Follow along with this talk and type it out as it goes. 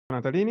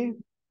Natalini,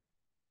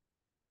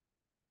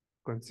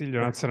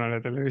 Consiglio Nazionale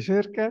delle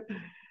Ricerche,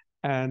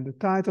 and the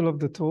title of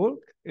the talk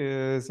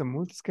is A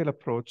Multiscale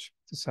Approach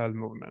to Cell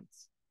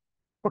Movements.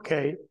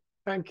 Okay,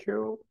 thank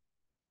you.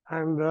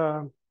 And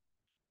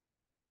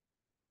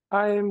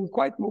I am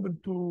quite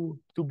moved to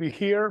be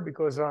here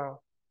because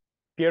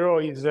Piero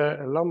is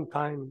a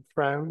long-time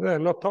friend,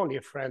 not only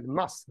a friend,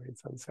 master in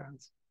some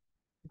sense.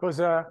 Because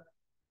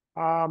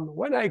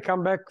when I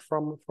come back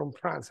from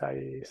France,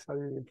 I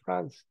studied in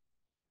France,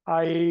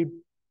 I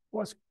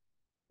was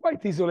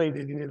quite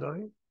isolated in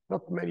Italy.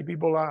 Not many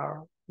people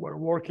were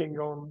working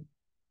on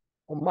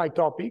my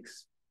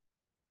topics.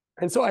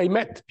 And so I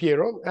met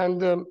Piero,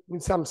 and in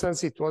some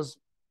sense it was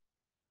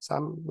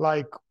some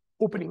like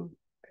opening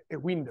a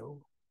window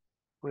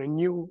for a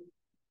new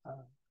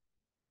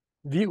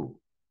view,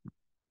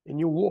 a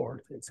new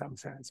world in some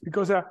sense,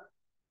 because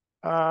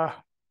I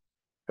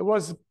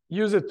was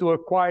used to a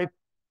quite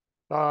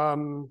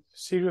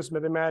serious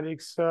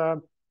mathematics,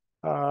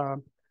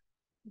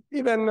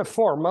 even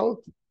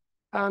formal,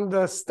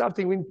 and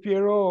starting with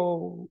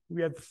Piero,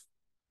 we had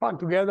fun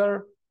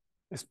together,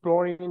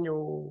 exploring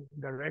new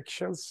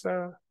directions,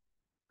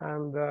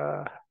 and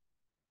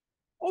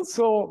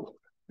also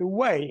the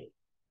way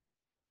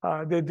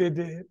the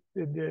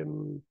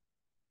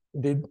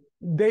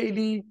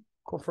daily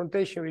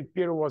confrontation with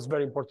Piero was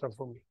very important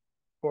for me,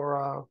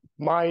 for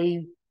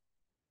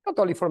not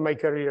only for my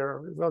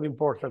career, it's not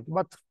important,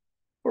 but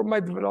for my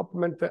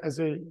development as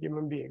a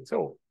human being.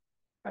 So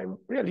I'm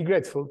really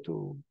grateful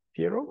to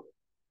Piero,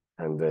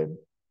 and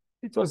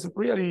it was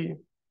really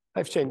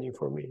life-changing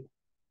for me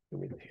to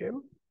meet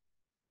him.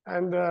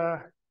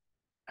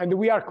 And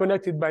we are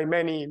connected by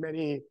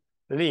many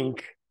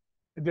links.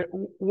 The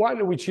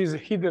one which is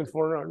hidden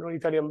for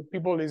non-Italian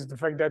people is the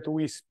fact that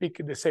we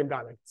speak the same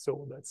dialect.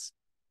 So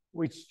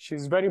which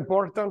is very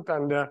important.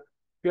 And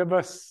we have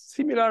a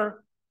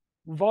similar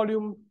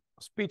volume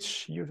of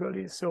speech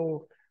usually.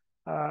 So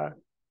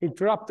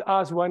interrupt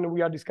us when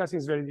we are discussing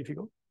is very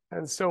difficult.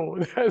 And so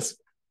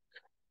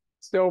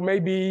so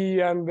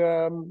maybe, and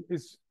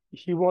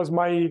he was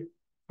my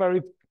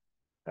favorite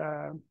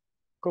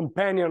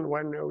companion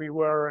when we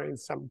were in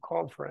some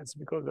conference,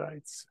 because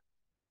it's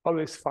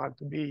always fun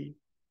to be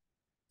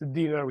to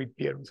dinner with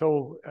Piero.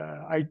 So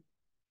I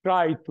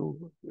try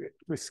to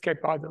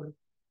escape other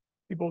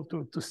people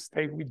to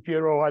stay with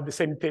Piero at the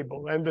same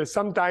table. And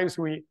sometimes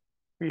we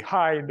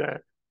hide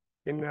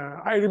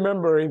I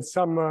remember in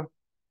some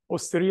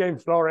osteria in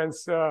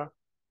Florence,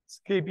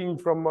 escaping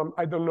from,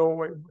 I don't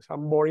know,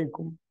 some boring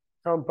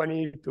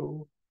company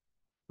to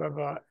have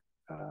a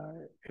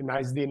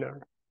nice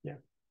dinner. Yeah.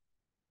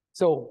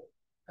 So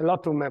a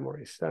lot of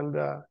memories. And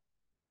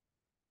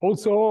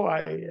also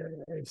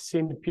I've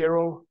seen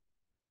Piero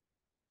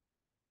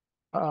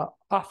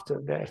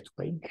after the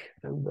earthquake,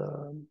 and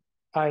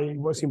I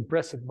was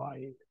impressed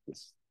by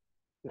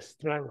the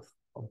strength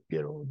of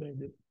Piero,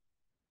 the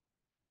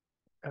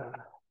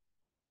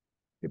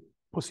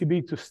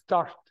possibility to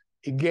start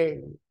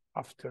again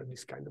after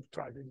this kind of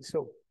tragedy.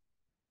 So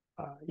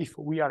if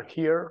we are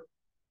here,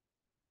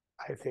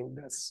 I think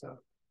that's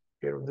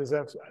Piero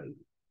deserves a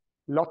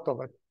lot of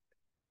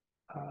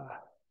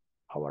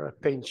our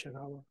attention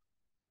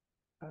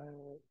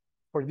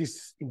for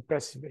this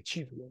impressive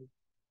achievement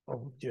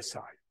of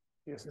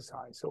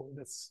GSI. So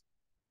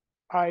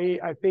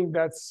I think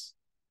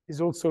is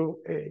also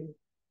a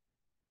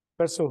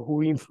person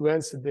who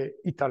influenced the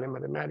Italian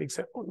mathematics,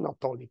 not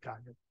only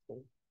Italian.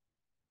 So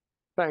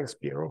thanks,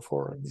 Piero,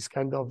 for this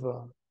kind of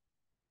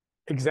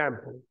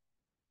example.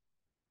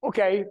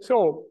 Okay,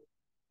 so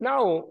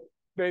now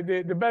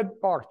the bad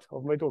part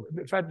of my talk,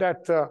 the fact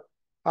that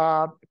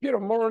Piero,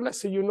 more or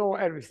less, you know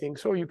everything,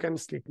 so you can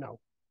sleep now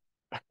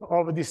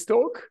of this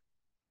talk,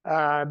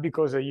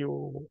 because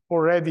you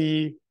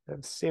already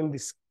have seen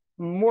this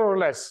more or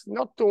less,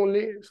 not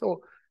only,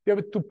 so you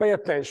have to pay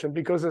attention,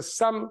 because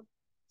some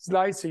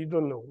slides you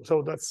don't know.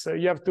 So that's,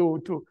 you have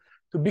to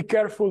be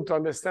careful to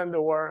understand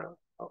where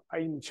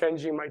I'm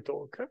changing my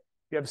talk.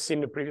 You have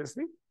seen it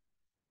previously.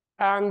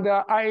 And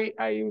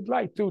I would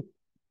like to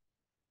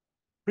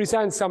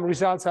present some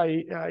results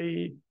I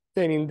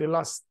did in the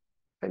last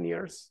 10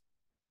 years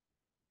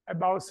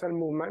about cell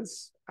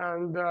movements.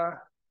 And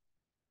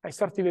I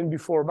started even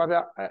before,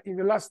 but in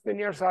the last 10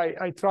 years,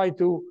 I tried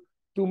to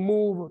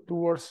move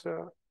towards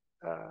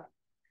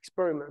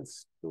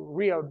experiments, to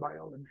real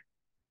biology,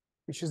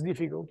 which is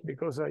difficult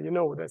because, you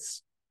know,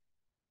 that's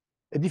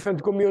a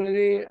different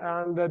community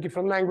and a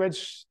different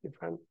language,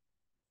 different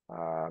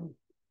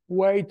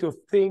way to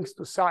think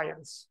to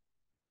science.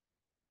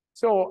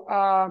 So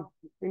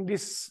in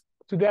this,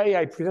 today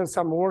I present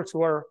some works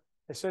where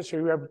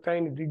essentially we have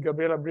obtained the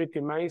Gabriela Britti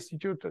in my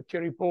institute,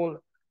 Thierry Paul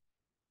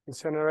in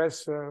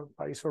CNRS,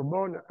 Paris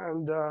Sorbonne,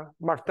 and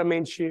Marta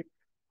Menci,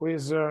 who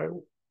is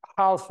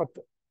half at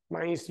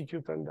my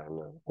institute and then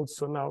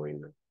also now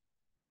in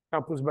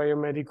Campus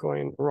Biomedico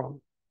in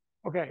Rome.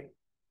 Okay.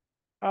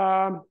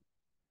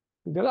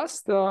 In the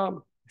last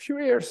few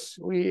years,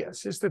 we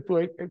assisted to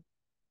a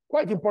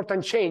quite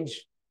important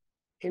change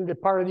in the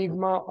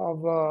paradigm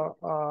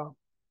of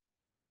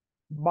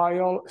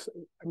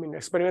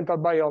experimental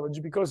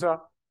biology, because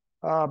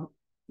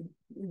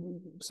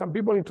some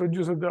people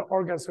introduced the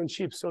organs on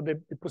chips, so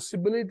the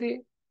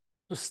possibility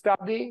to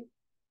study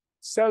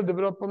cell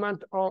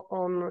development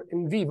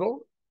in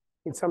vivo,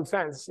 in some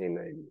sense,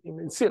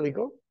 in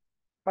silico,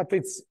 but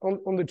it's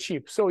on the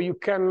chip. So you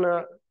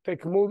can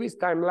take movies,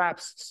 time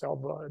lapses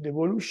of the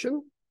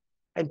evolution,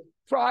 and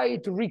try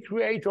to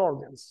recreate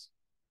organs.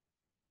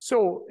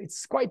 So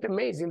it's quite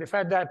amazing the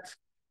fact that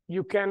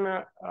you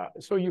can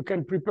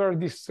prepare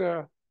this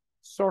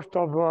sort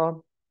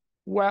of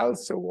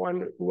wells,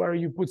 where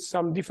you put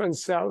some different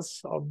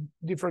cells of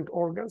different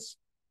organs,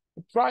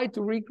 try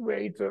to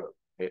recreate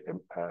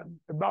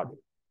a body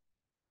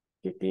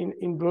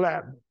in the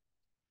lab.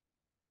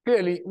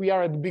 Clearly, we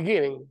are at the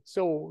beginning,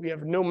 so we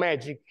have no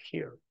magic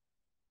here.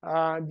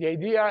 The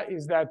idea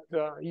is that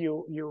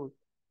you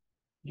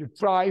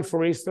try,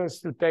 for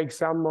instance, to take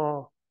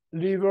some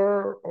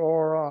liver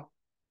or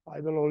I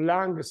don't know,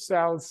 lung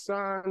cells,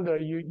 and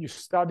you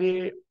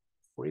study,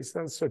 for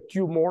instance,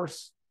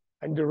 tumors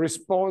and the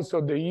response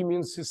of the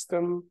immune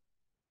system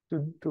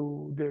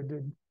to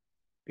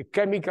the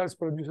chemicals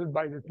produced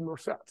by the tumor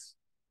cells.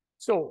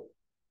 So,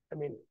 I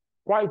mean,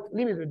 quite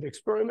limited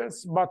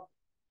experiments, but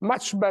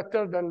much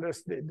better than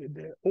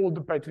the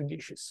old Petri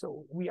dishes.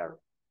 So we are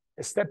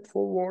a step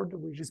forward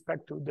with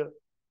respect to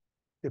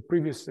the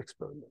previous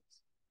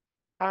experiments.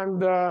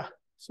 And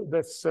so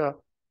that's,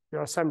 there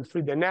are some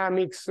free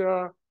dynamics,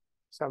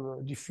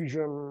 some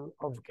diffusion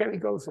of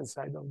chemicals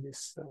inside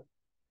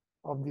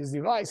of these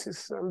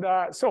devices. And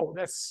so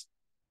that's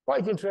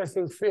quite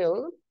interesting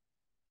field.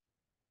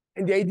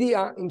 And the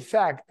idea, in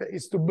fact,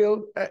 is to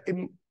build a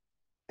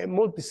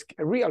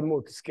real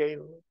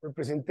multiscale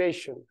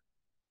representation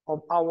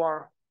of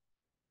our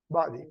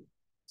body,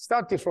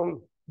 starting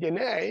from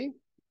DNA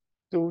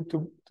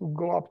to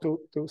go up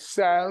to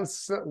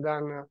cells,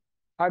 then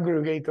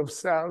aggregate of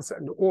cells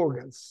and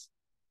organs.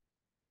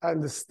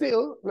 And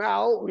still,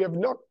 now we have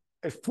not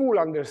a full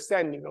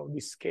understanding of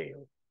this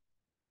scale,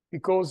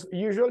 because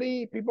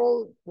usually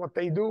people, what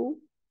they do,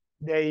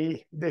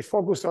 they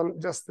focus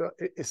on just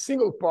a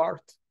single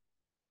part,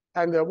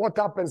 and what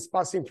happens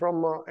passing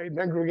from an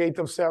aggregate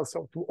of cells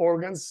to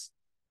organs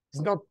is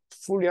not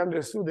fully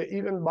understood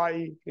even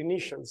by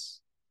clinicians.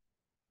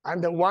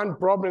 And the one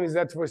problem is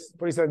that, for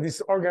instance,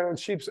 these organ on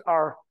chips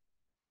are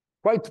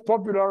quite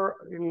popular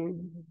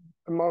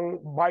among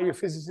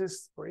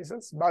biophysicists, for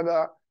instance. But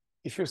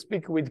if you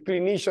speak with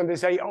clinicians, they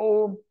say,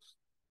 oh,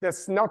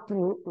 that's not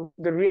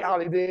the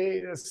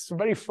reality. That's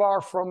very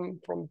far from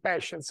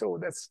patients. So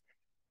that's,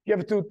 you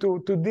have to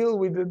deal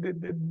with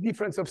the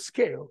difference of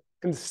scale.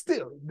 And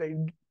still,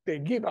 they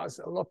give us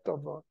a lot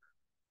of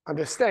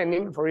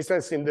understanding, for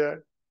instance, in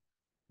the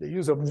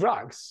use of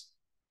drugs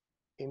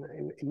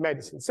in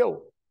medicine.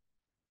 So,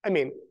 I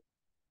mean,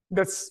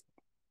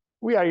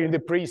 we are in the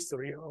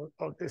prehistory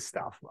of this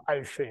stuff,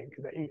 I think.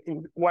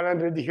 In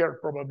 100 years,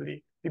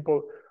 probably,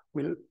 people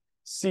will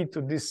see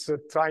to this to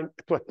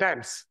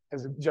attempts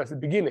as just the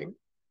beginning.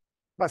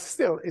 But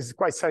still, it's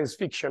quite science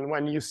fiction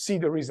when you see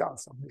the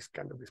results of this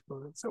kind of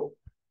experiment. So,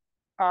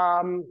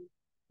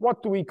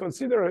 what do we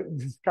consider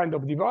this kind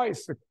of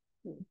device?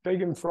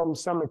 Taken from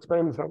some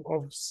experiments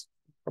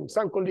from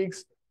some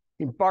colleagues,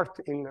 in part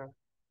in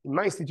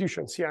my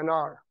institution,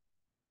 CNR,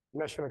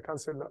 National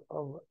Council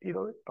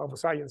of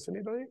Science in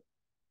Italy.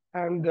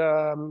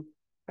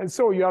 And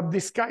so you have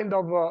this kind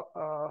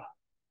of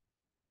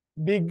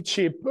big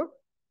chip,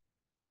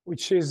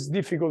 which is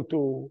difficult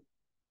to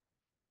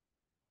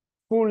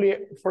fully,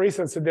 for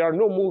instance, there are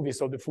no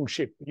movies of the full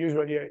chip.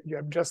 Usually you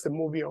have just a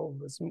movie of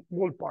a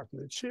small part of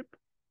the chip.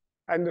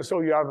 And so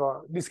you have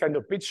this kind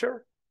of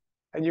picture,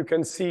 and you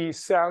can see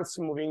cells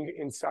moving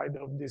inside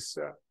of this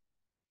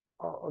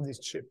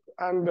chip.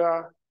 And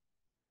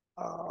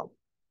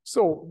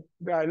so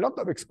there are a lot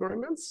of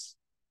experiments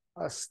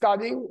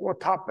studying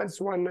what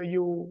happens when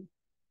you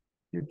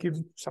give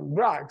some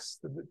drugs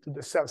to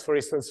the cells. For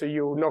instance, so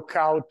you knock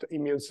out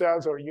immune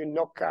cells or you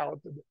knock out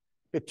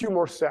the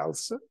tumor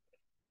cells.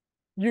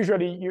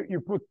 Usually you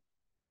put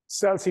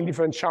cells in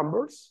different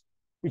chambers,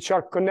 which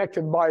are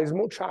connected by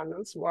small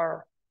channels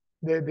where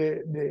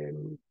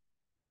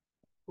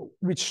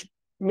which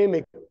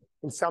mimic,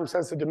 in some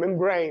sense, the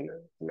membrane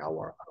in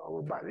our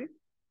body.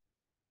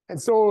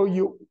 And so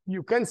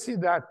you can see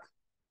that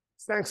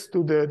thanks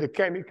to the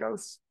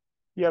chemicals,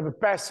 you have a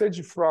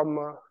passage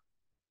from,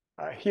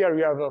 here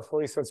you have,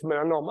 for instance,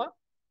 melanoma.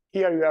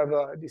 Here you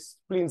have these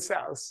spleen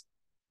cells.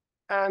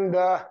 And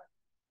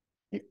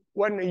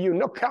when you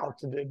knock out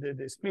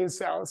the spleen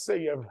cells,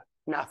 you have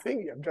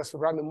nothing, you have just a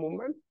random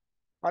movement.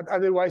 But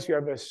otherwise, you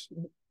have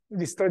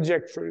this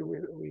trajectory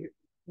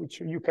which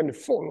you can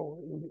follow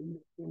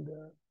in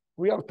the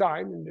real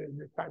time, in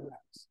the time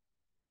lapse.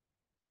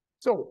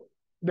 So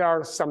there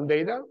are some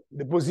data,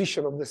 the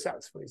position of the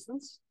cells, for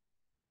instance,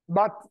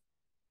 but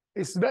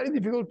it's very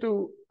difficult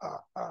to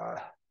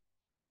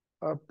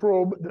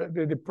probe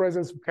the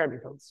presence of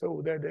chemicals.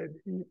 So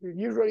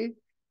usually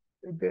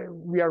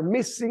we are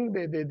missing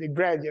the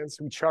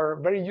gradients, which are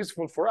very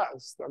useful for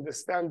us to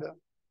understand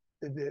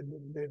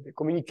the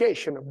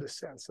communication of the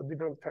cells, of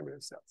different family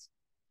of cells.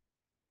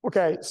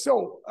 Okay,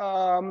 so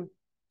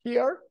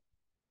here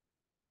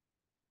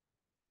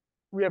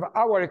we have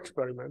our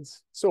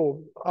experiments.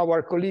 So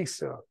our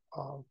colleagues,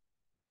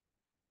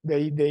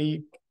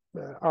 they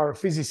are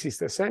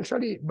physicists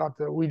essentially, but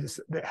with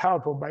the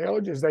help of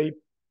biologists, they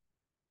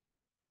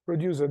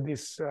produce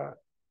this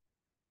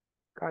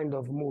kind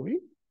of movie,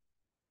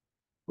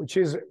 which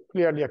is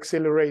clearly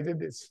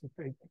accelerated. It's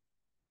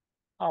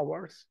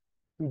hours,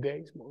 2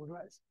 days, more or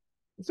less.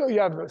 So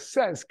you have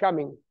cells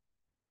coming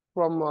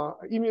from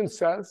immune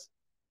cells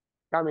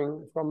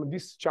coming from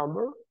this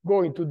chamber,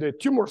 going to the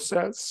tumor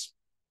cells.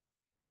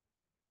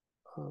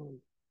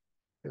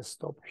 Let's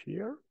stop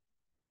here.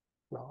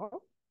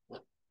 No.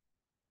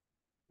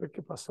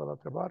 Perché passo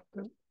all'altra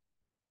parte?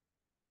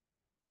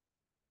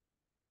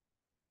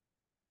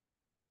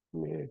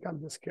 Mi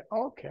cambia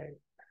schermo. Ok.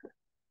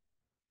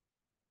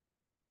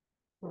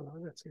 No,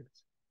 that's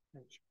it.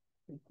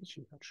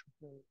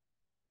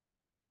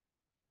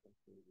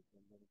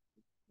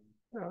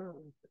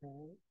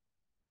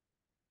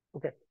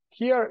 Okay.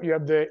 Here you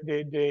have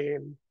the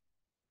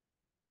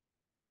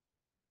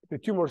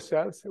tumor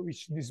cells,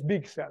 which these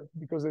big cells,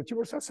 because the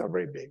tumor cells are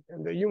very big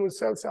and the human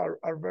cells are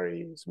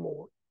very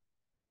small.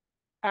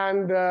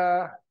 And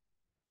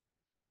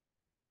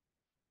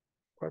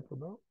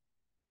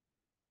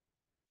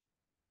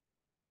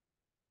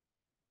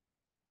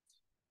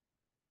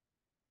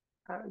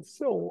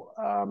so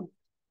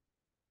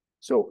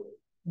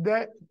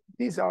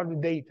these are the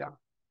data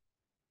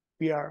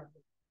we are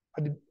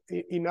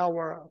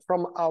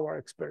from our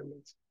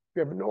experiments.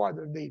 We have no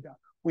other data.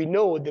 We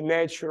know the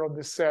nature of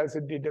the cells,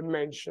 the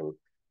dimension,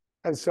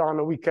 and so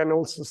on. We can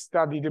also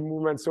study the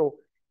movement. So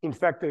in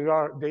fact,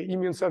 the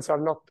immune cells are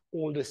not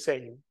all the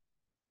same.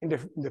 In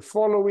the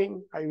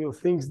following, I will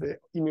think the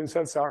immune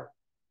cells are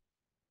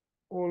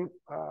all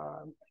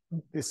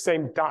the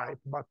same type,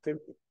 but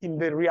in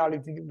the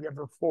reality, we have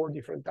 4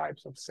 different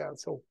types of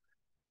cells. So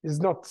it's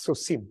not so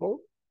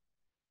simple,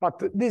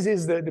 but this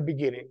is the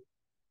beginning.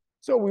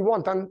 So we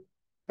want to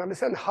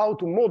understand how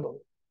to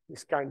model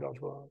this kind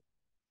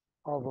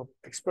of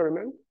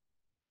experiment,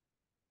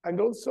 and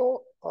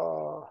also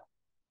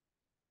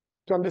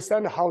to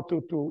understand how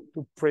to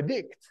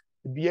predict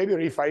the behavior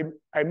if I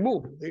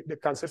move the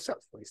cancer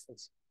cells, for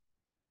instance.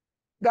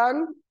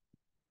 Then,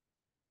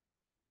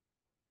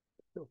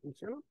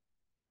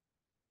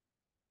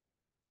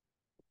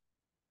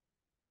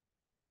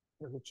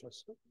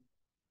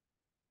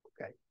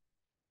 okay.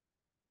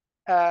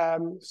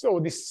 So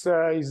this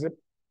is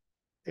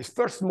a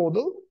first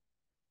model,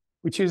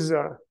 which is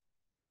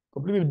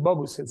completely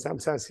bogus in some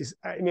senses.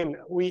 I mean,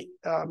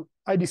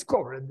 I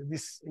discovered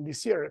this in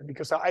this year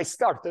because I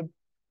started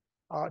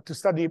to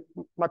study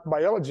math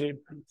biology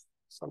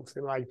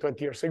something like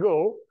 20 years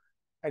ago.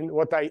 And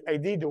what I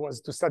did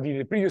was to study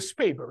the previous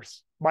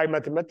papers by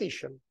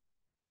mathematicians,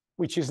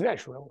 which is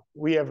natural.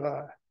 We have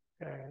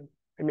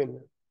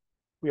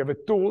we have a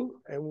tool,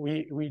 and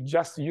we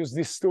just use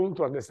this tool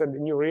to understand the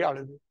new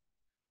reality.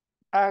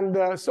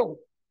 And so,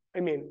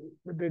 I mean,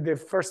 the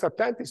first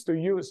attempt is to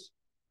use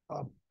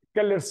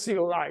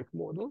Keller-Seal-like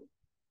model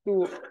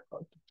to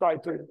try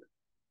to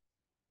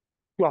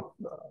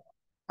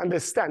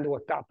understand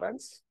what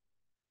happens.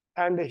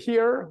 And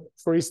here,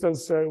 for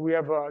instance, we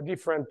have a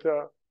different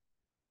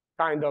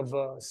kind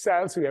of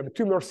cells. We have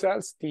tumor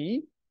cells,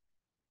 T,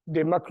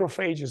 the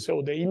macrophages,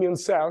 so the immune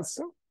cells,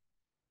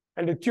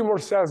 and the tumor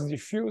cells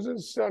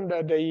diffuses and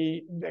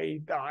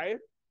they die.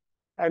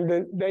 And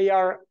then they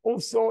are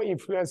also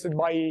influenced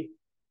by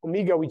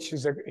omega, which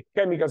is a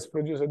chemicals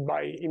produced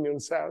by immune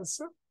cells.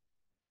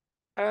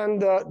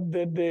 And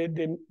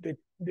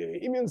the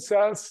immune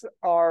cells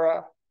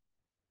are,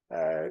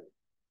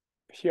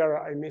 here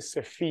I miss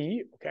a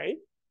phi, okay?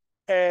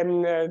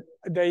 And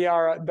they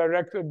are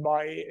directed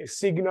by a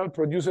signal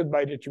produced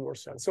by the tumor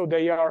cell. So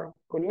they are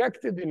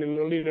connected in a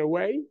nonlinear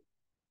way.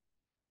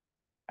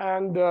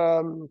 And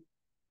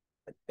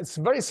it's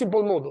a very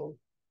simple model.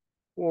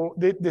 Well,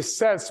 the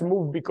cells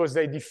move because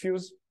they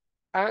diffuse,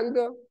 and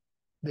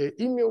the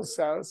immune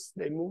cells,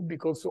 they move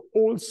because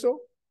also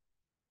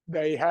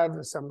they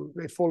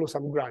follow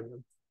some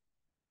gradient.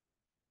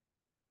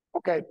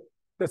 Okay,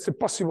 that's a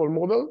possible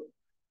model,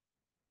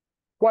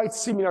 quite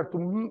similar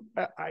to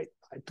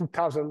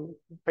 2,000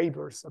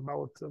 papers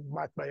about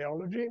math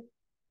biology.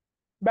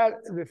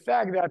 But the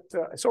fact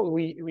that, so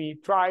we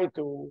try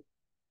to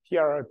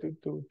here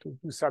to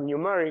do some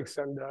numerics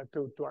and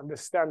to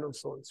understand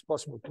also it's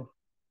possible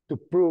to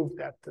prove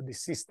that the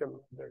system,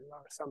 there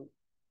are some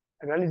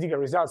analytical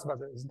results, but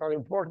it's not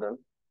important.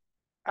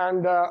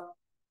 And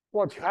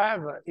what you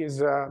have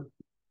is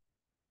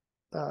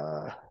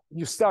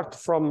you start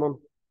from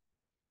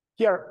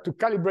here to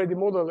calibrate the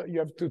model. You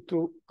have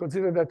to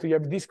consider that you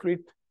have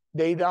discrete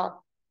data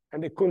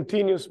and a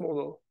continuous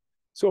model.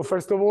 So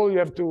first of all, you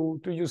have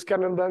to use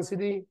kernel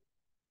density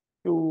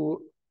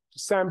to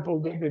sample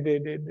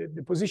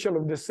the position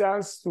of the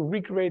cells, to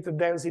recreate the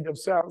density of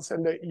cells,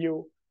 and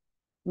you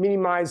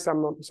minimize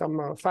some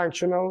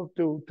functional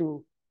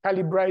to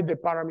calibrate the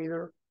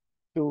parameter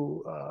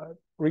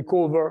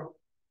recover.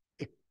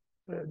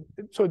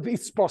 So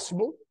it's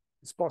possible.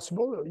 It's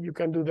possible. You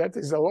can do that.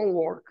 It's a long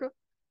work. It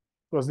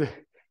was the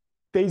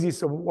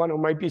thesis of one of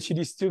my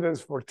PhD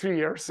students for 3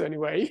 years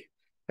anyway.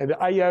 And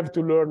I have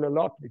to learn a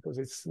lot because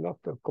it's not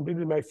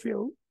completely my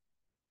field.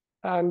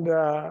 And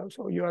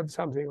so you have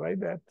something like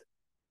that,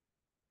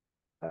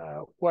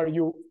 where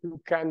you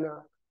can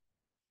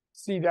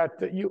see that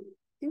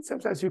in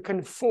some sense, you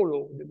can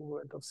follow the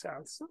movement of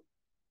cells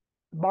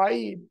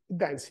by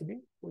density,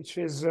 which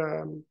is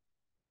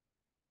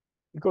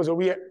because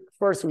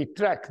first we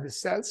track the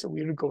cells,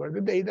 we recover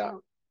the data,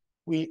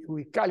 we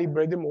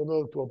calibrate the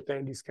model to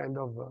obtain this kind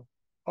of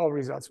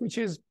results, which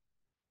is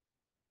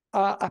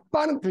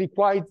apparently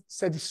quite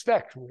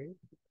satisfactory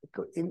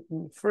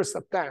in first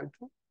attempt.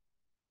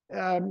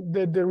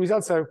 The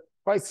results are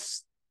quite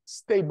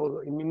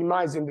stable in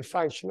minimizing the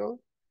functional,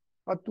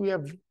 but we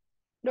have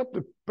not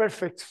the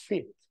perfect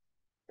fit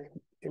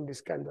in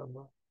this kind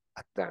of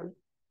attempt.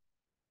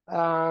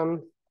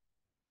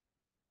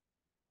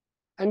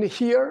 And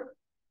here,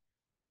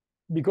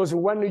 because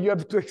when you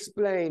have to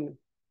explain,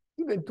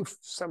 even to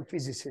some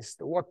physicists,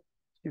 what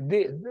you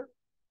did,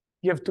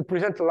 you have to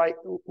present like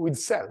with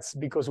cells,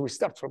 because we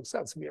start from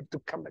cells, we have to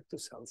come back to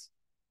cells.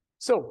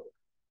 So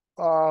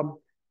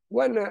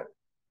when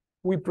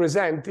we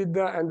presented,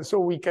 and so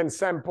we can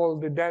sample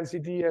the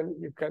density and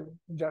you can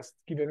just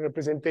give a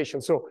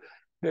representation. So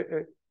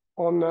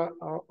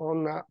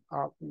on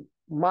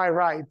my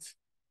right,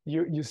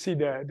 you see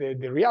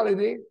the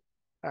reality,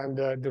 and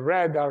the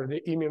red are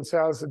the immune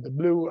cells, and the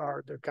blue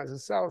are the cancer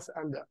cells,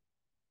 and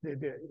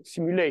the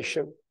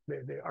simulation,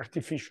 the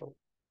artificial.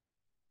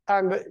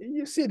 And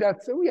you see that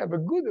we have a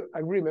good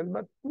agreement,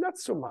 but not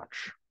so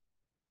much.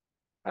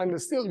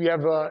 And still we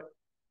have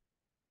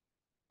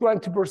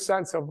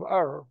 20% of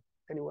error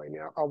anyway in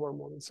our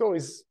model. So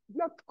it's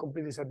not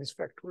completely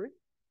satisfactory.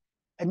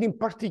 And in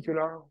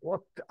particular,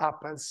 what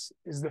happens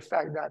is the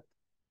fact that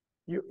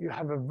you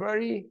have a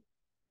very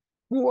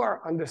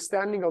poor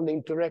understanding of the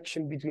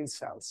interaction between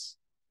cells.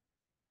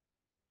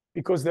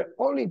 Because the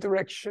only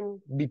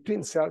interaction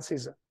between cells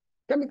is a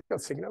chemical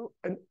signal,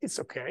 and it's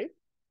okay.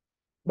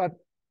 But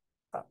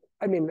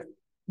I mean,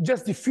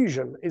 just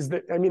diffusion is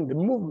the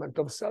movement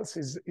of cells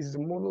is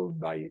modeled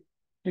by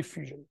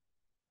diffusion,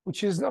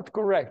 which is not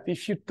correct.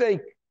 If you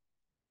take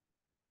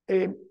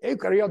an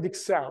eukaryotic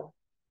cell,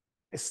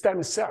 a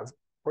stem cell,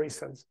 for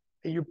instance,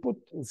 and you put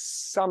in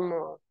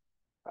some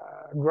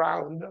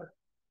ground,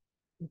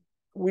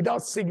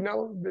 without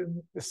signal,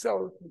 the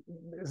cell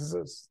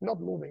is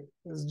not moving.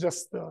 It's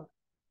just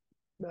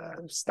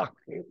stuck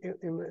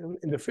in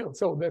the field.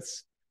 So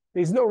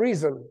there's no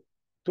reason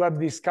to have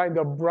this kind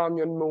of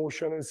Brownian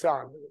motion and so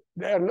on.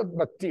 They are not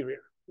bacteria.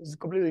 It's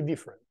completely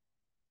different.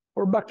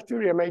 For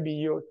bacteria, maybe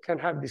you can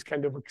have this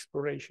kind of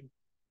exploration.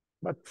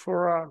 But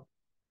for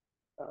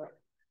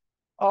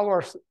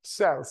our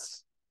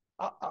cells,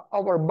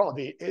 our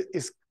body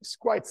is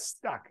quite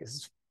stuck.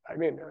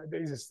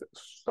 There is a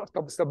sort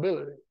of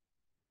stability.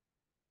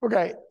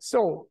 Okay,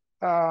 so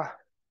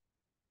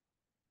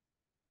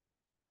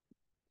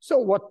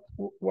what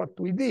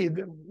we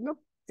did, not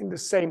in the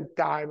same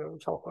time.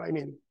 So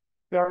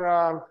there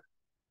are.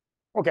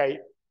 Okay,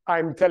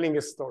 I'm telling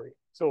a story.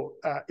 So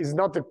it's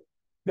not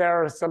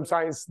there are some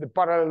science, the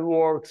parallel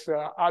works,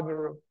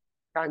 other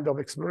kind of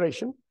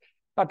exploration.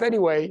 But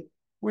anyway,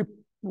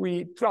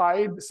 we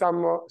tried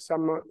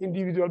some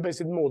individual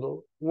based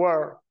model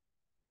where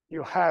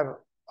you have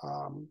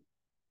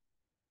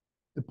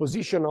the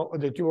position of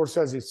the tumor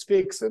cells is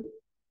fixed.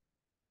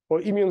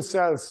 For immune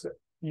cells,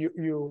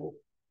 you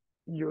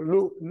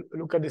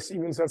look at these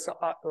immune cells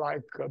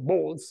like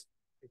balls,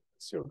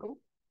 circle,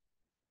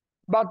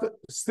 but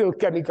still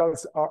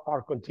chemicals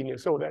are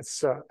continuous. So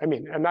that's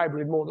an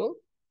hybrid model,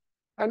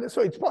 and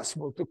so it's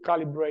possible to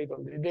calibrate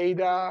on the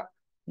data.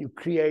 You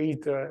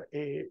create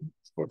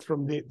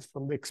from the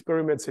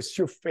experiments a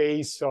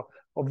surface of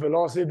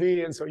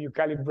velocity, and so you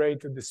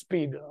calibrate the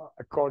speed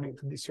according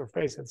to the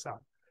surface and so on.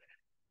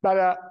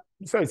 But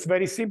so it's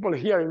very simple.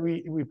 Here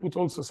we put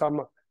also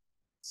some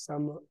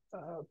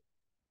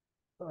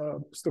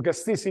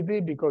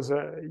stochasticity, because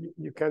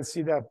you can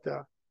see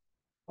that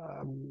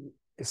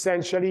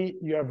essentially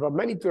you have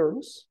many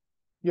terms.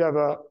 You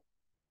have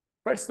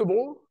first of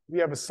all, we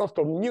have a sort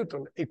of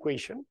Newton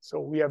equation. So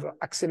we have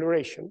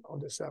acceleration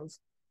of the cells.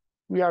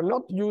 We are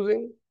not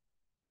using,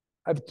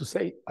 I have to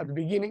say at the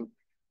beginning,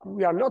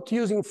 we are not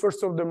using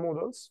first order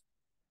models,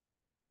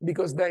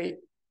 because they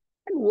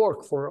can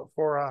work for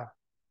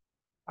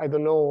I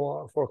don't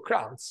know, for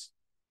crowds.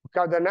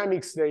 Car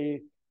dynamics,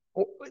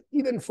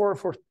 even for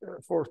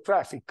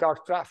traffic, car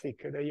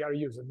traffic, they are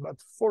used. But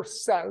for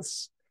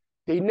cells,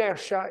 the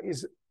inertia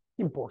is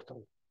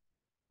important.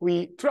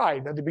 We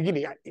tried at the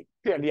beginning.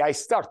 Clearly, I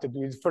started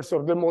with first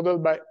order model,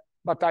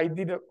 but I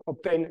didn't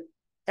obtain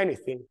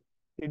anything.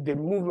 The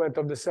movement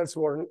of the cells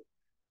were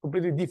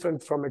completely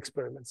different from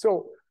experiments.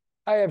 So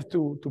I have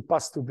to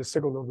pass to the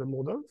second order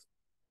model.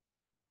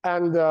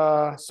 And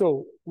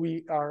so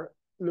we are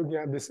looking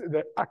at this,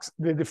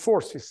 the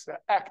forces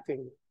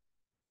acting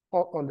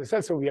on the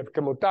cell. So we have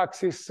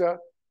chemotaxis,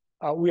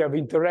 we have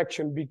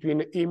interaction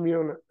between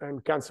immune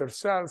and cancer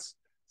cells.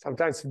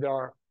 Sometimes there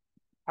are,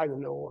 I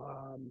don't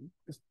know,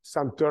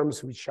 some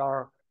terms which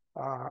are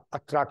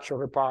attraction,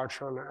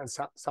 repulsion, and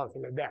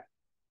something like that.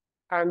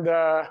 And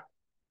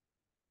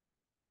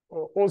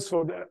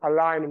also the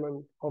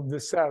alignment of the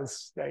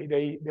cells,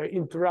 they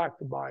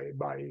interact by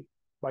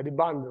the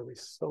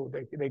boundaries. So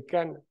they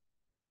can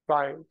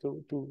try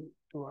to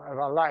have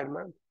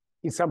alignment.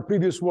 In some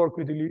previous work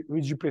with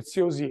Luigi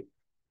Preziosi,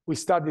 we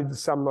studied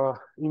some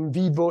in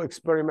vivo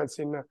experiments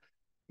in a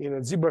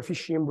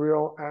zebrafish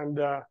embryo, and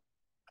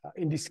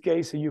in this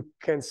case, you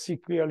can see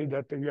clearly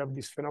that you have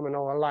this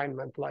phenomenal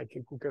alignment like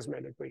in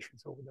Cooker's-Mail equation.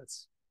 So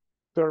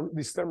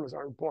these terms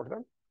are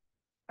important.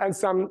 And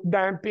some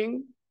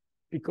damping,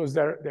 because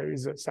there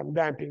is some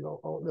damping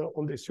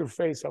on the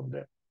surface of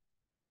the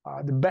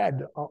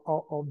bed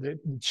of the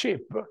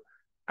chip.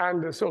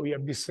 And so you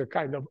have this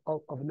kind of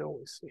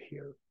noise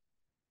here.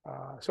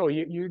 So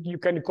you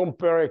can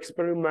compare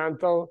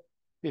experimental,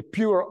 the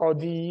pure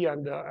ODE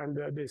and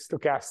the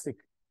stochastic.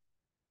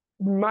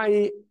 In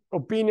my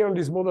opinion,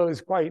 this model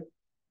is quite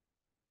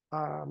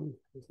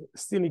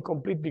still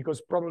incomplete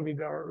because probably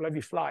there are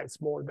Levy flights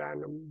more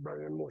than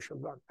Brownian motion.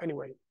 But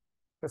anyway,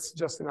 that's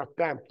just an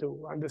attempt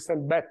to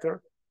understand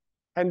better.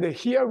 And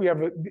here we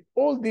have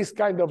all these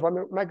kind of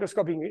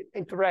microscopic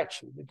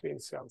interaction between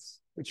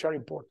cells, which are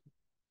important.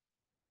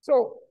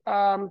 So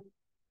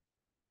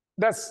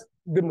that's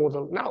the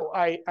model. Now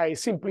I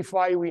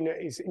simplify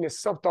in a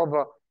sort of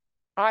a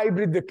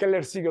hybrid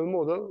Keller-Segal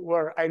model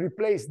where I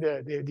replace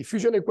the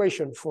diffusion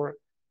equation for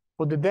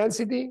the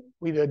density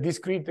with a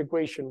discrete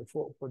equation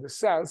for the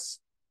cells.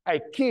 I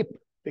keep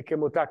the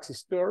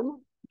chemotaxis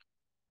term.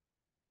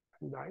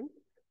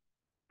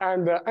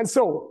 And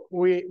so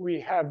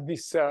we have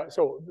this,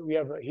 so we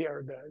have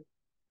here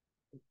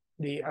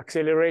the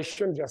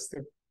acceleration, just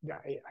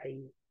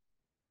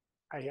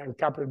I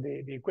uncoupled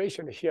the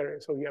equation here.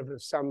 So you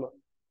have some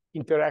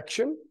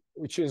interaction,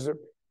 which is,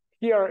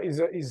 here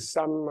is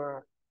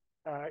some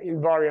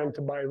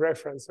invariant by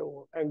reference.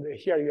 And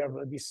here you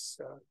have this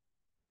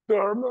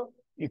term.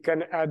 You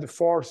can add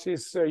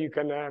forces, you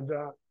can add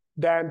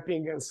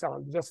damping and so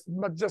on,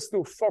 but just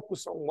to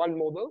focus on one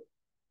model.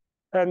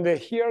 And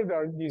here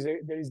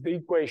there is the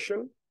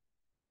equation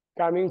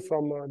coming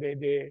from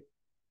the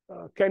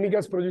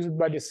chemicals produced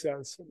by the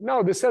cells.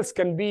 Now the cells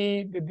can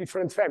be the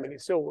different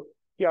families. So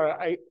here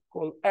I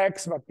call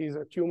X, but these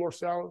are tumor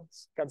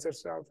cells, cancer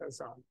cells, and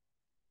so on.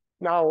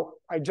 Now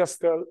I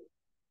just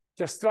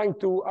trying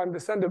to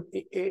understand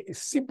a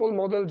simple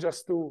model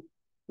just to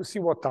see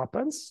what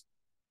happens.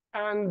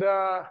 And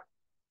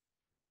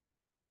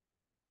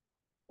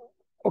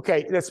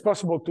okay, that's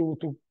possible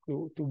to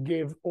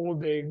give all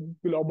the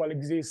global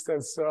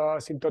existence,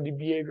 symptomatic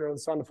behavior, and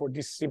so on for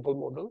this simple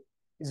model.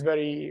 It's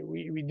very,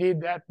 we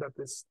did that, but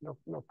it's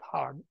not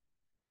hard.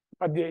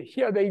 But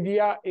here the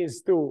idea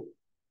is to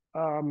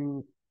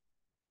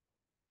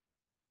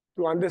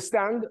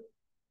understand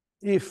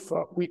if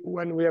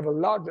when we have a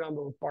large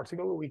number of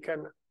particles, we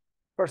can,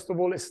 first of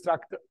all,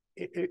 extract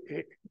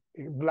a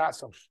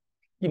glass of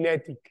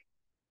kinetic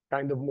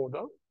kind of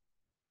model.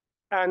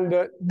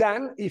 And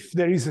then if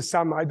there is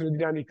some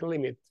hydrodynamic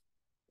limit,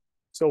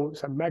 so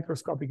some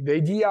macroscopic, the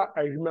idea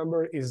I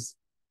remember is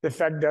the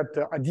fact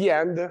that at the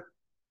end,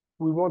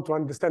 we want to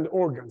understand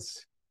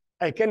organs.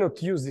 I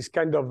cannot use this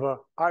kind of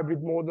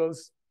hybrid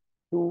models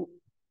to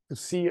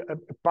see a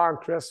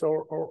pancreas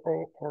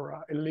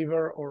or a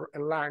liver or a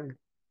lung,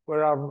 where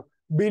there are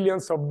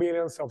billions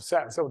of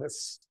cells. So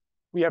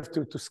we have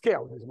to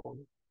scale this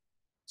model.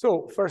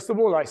 So first of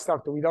all, I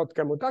start without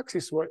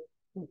chemotaxis,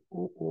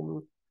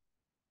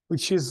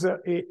 which is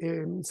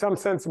in some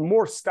sense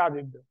more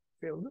studied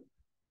field.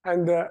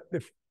 And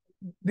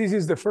this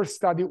is the first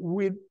study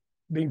with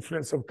the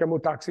influence of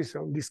chemotaxis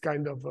on this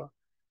kind of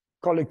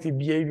collective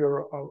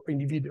behavior of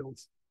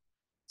individuals.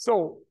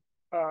 So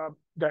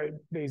there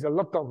is a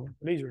lot of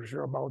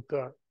literature about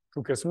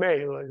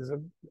Cooker's-Mail.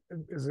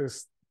 It's a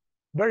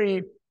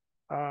very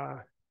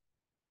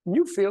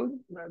new field.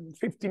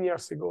 15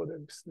 years ago,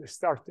 they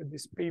started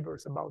these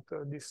papers about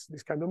this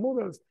kind of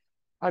models.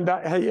 And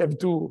I have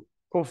to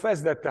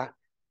confess that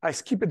I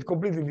skipped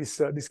completely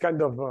this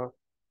kind of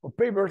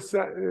papers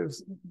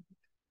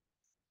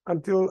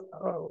until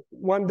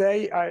one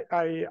day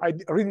I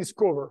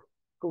rediscovered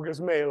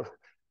Cooker's-Mail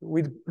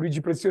with Luigi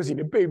Preziosi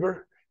in a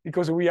paper,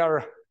 because we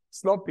are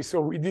sloppy,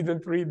 so we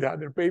didn't read the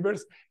other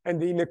papers.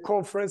 And in a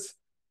conference,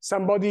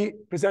 somebody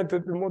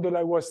presented the model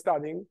I was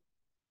studying,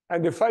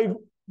 and the 5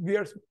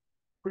 years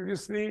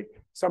previously,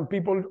 some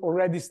people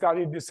already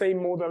studied the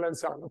same model and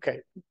so on. Okay,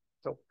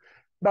 so,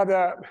 but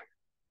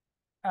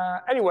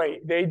anyway,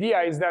 the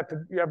idea is that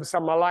you have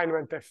some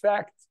alignment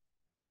effect,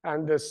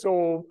 and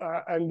so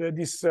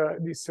this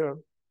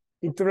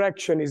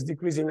interaction is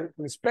decreasing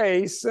in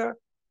space,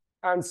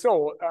 and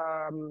so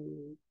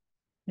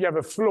you have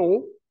a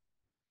flow,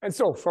 and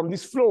so from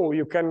this flow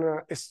you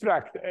can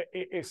extract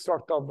a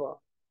sort of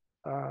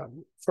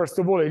first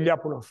of all a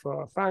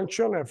Lyapunov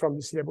function, and from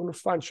this Lyapunov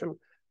function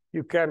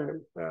you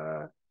can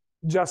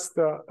just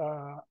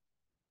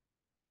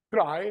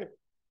try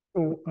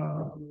to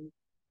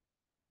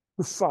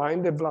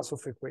find the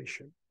Vlasov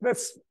equation.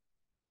 That's,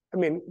 I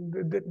mean,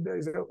 there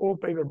is an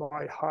old paper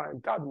by Ha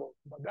and Tadmor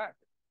about that.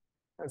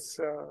 That's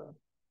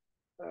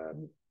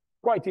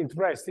quite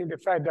interesting, the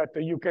fact that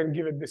you can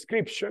give a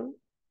description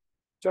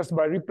just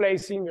by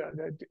replacing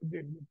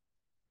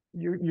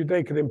you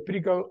take the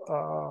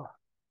empirical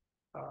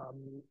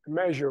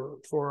measure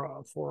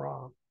for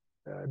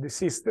the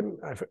system,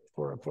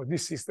 for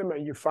this system,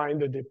 and you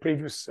find the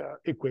previous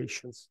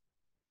equations.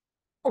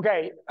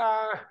 Okay,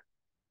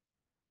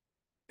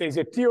 there's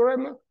a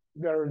theorem.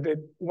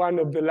 One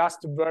of the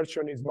last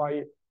version is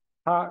by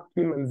Ha,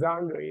 Kim, and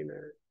Zhang in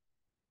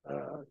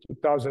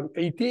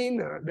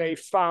 2018. They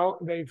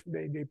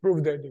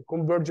proved that the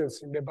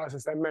convergence in the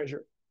Wasserstein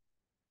measure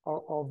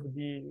of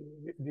the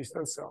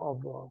distance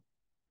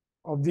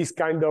of this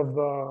kind of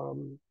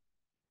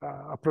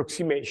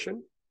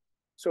approximation.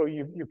 So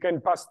you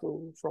can pass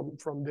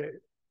from the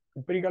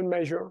empirical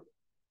measure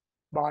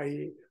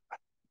by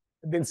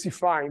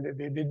densifying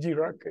the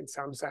Dirac in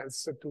some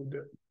sense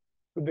to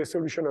the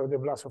solution of the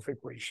Vlasov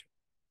equation.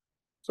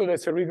 So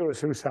that's a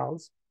rigorous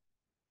result.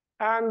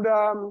 And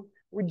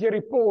with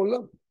Jerry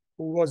Paul,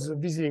 who was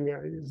visiting,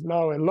 is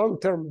now a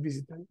long-term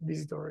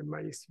visitor in my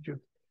institute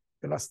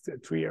the last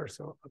 3 years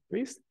or at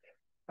least,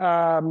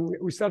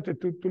 we started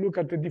to look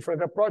at a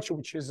different approach,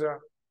 which is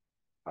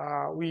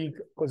we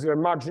consider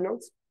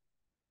marginals.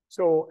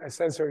 So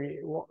essentially,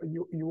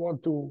 you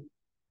want to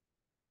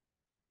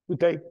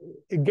take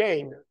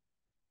again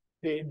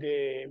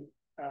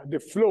the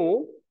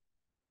flow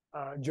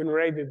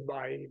generated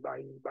by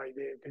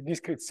the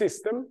discrete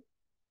system,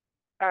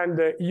 and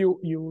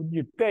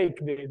you take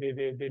the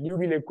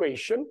Liouville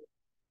equation,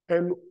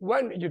 and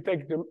when you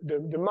take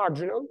the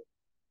marginal,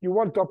 you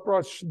want to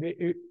approach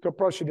the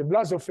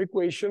Vlasov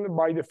equation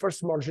by the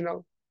first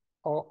marginal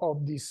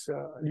of this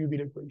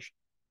Liouville equation.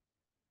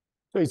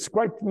 So it's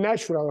quite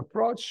natural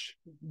approach.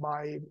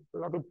 By a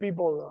lot of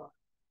people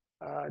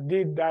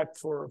did that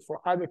for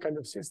other kind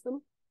of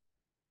system.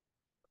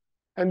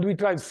 And we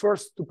tried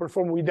first to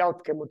perform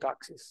without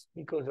chemotaxis,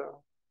 because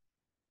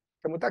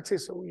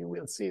chemotaxis, we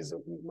will see, is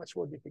much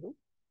more difficult.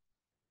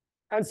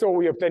 And so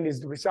we obtained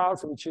these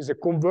results, which is a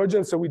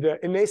convergence with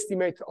an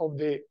estimate of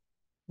the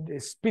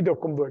speed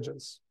of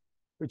convergence,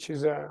 which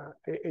is a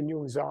new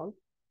result.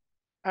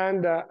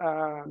 And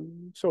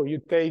so you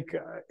take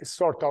a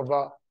sort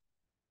of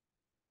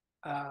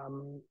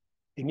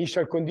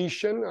initial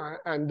condition,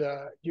 and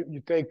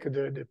you take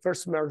the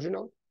first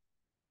marginal,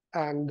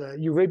 and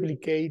you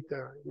replicate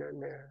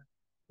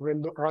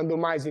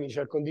randomized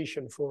initial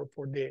condition for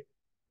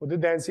the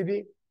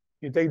density.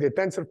 You take the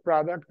tensor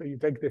product, you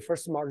take the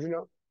first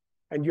marginal,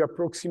 and you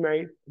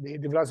approximate the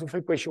Vlasov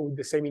equation with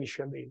the same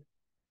initial data.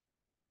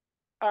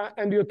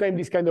 And you obtain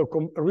this kind of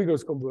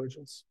rigorous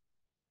convergence.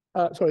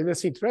 So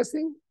that's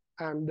interesting.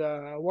 And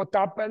what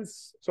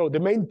happens? So the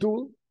main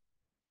tool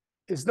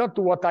is not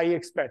what I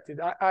expected.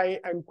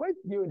 I'm quite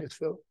new in this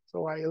field,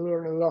 so I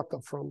learn a lot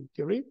from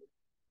theory.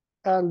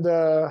 And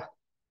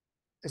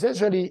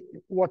essentially,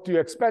 what you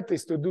expect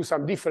is to do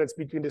some difference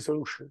between the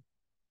solution,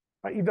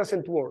 but it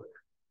doesn't work.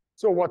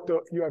 So what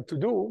you have to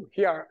do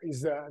here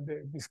is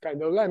this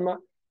kind of lemma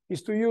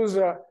is to use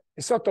a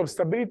sort of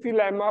stability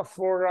lemma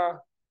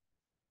for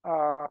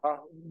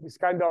this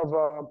kind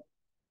of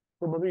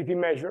probability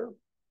measure,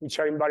 which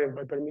are invariant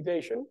by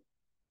permutation.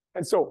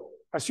 And so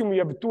assume you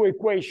have two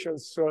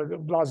equations, the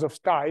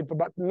Vlasov type,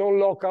 but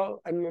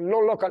non-local and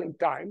non-local in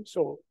time.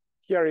 So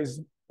here is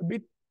a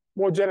bit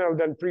more general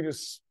than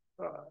previous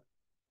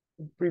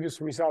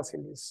results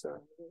in this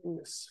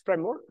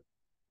framework.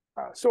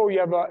 So you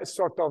have a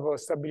sort of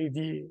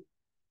stability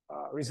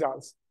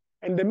results.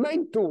 And the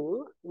main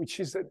tool, which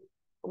is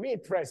for me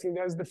interesting,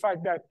 is the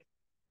fact that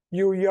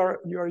you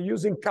are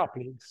using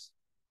couplings.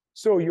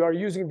 So you are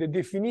using the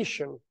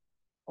definition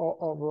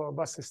of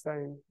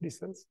Wasserstein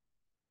distance.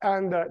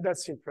 And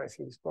that's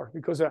interesting, this part,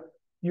 because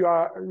you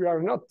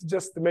are not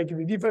just making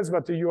the difference,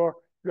 but you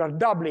are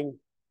doubling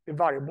the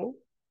variable.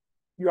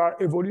 You are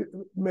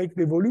make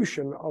the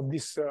evolution of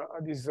this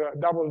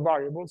double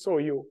variable. So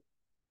you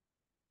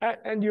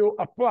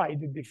apply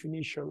the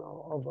definition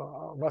of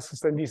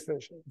Wasserstein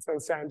distance in some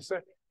sense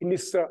in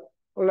this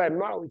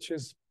lemma, which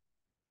is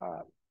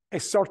a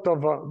sort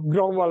of a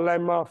Gromwall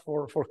lemma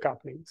for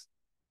couplings.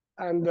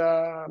 And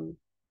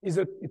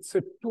it's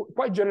a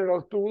quite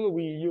general tool.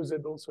 We use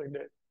it also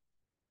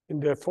in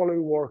the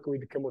following work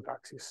with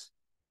chemotaxis.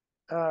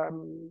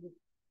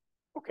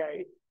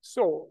 Okay,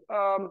 so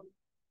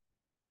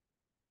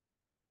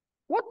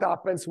what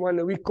happens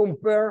when we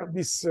compare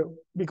this,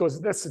 because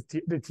that's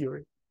the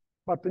theory,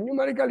 but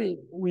numerically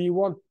we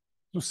want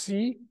to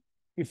see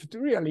if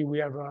really we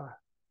have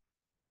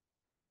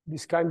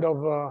this kind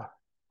of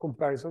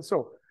comparison.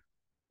 So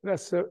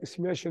that's a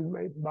simulation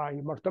made by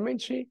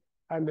Martamenci,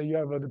 and you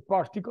have the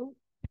particle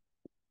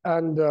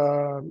and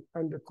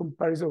the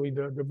comparison with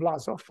the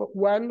Vlasov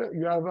when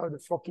you have the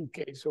Fock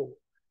case. So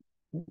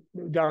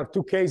there are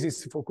two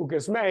cases for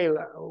Cooker's mail.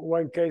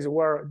 One case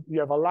where you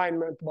have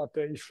alignment, but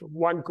if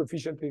one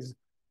coefficient is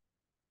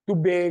too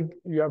big,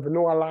 you have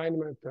no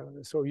alignment,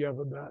 so you have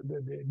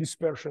the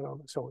dispersion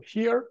of. So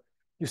here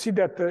you see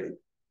that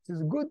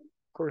there's good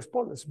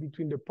correspondence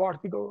between the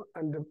particle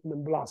and the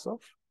Blasov.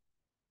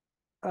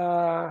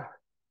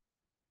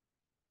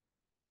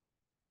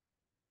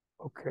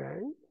 Okay.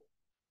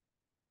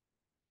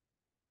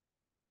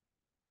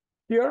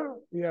 Here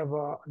we have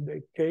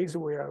the case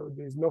where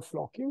there's no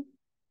flocking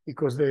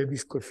because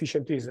this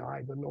coefficient is,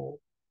 I don't know,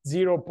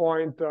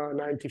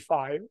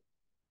 0.95.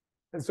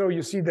 And so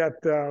you see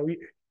that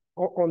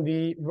on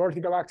the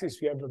vertical axis,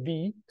 we have a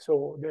V.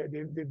 So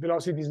the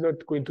velocity is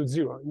not going to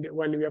zero.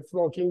 When we have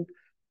flocking,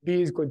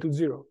 V is going to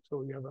zero. So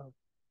we have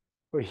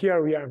so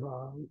here we have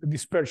a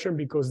dispersion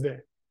because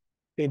the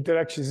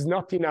interaction is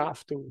not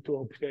enough to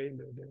obtain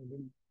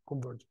the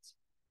convergence.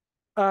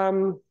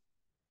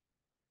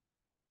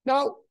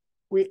 Now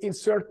we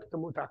insert the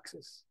mode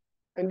axis.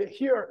 And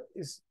here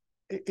is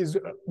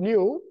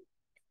new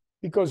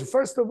because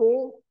first of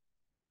all,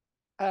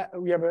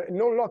 we have a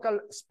non-local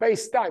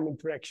space-time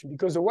interaction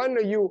because when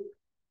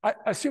I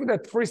assume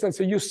that, for instance,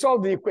 you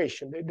solve the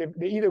equation, the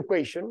E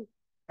equation,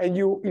 and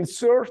you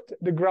insert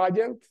the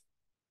gradient,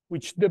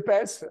 which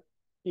depends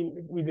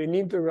with an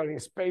integral in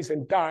space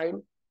and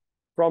time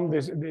from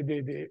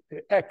the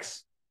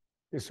x,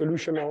 the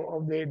solution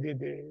of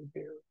the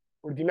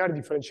ordinary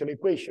differential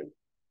equation.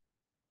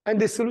 And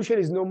the solution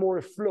is no more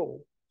a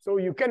flow. So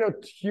you cannot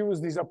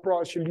use this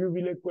approach,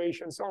 Liouville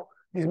equation, so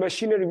this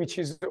machinery, which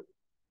is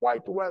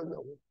quite well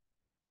known.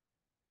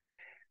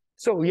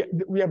 So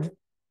we have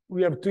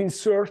to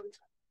insert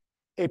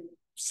a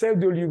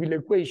pseudo-Liouville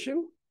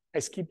equation. I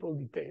skip all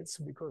details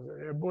because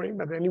they're boring,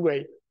 but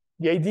anyway,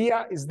 the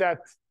idea is that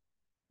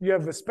you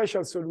have a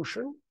special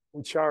solution,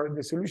 which are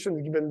the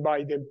solutions given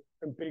by the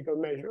empirical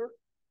measure.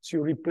 So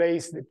you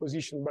replace the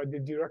position by the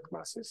Dirac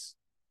masses,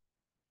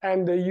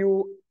 and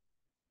you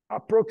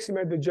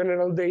approximate the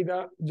general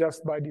data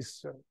just by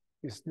this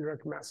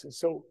Dirac masses.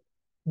 So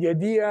the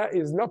idea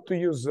is not to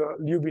use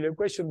Liouville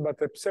equation,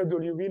 but a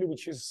pseudo-Liouville,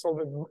 which is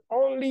solved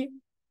only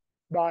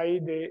by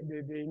the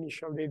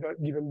initial data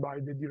given by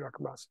the Dirac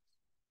masses.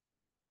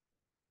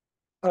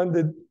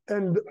 And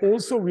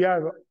also we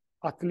have,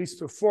 at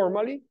least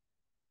formally,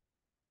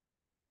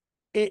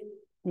 a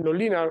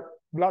nonlinear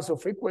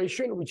Blasov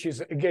equation, which is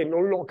again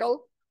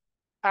non-local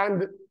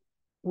and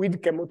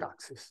with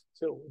chemotaxis.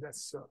 So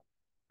that's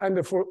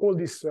and for all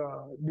these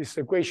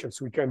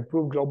equations, we can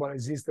prove global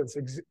existence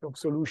of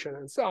solution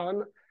and so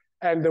on.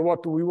 And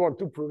what we want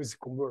to prove is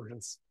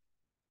convergence.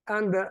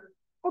 And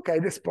okay,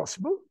 that's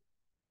possible.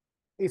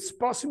 It's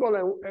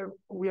possible, and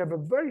we have a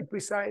very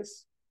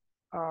precise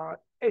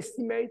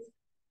estimate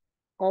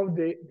of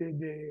the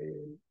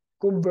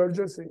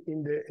convergence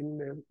in the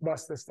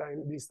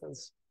Weierstrass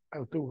distance,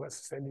 L2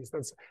 Weierstrass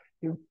distance.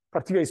 In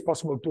particular, it's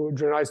possible to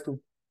generalize to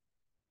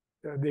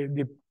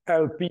the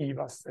LP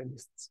Weierstrass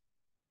distance.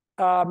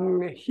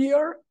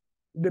 Here,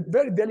 the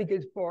very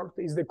delicate part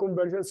is the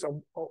convergence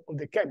of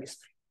the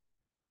chemistry.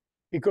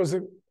 Because,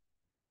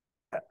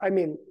 I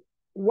mean,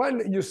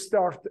 when you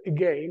start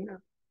again,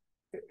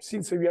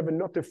 since you have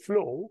not a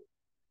flow,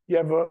 you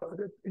have a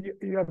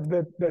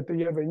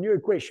new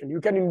equation. You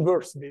can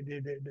inverse the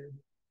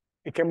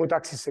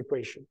chemotaxis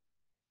equation.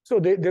 So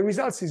the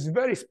results is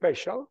very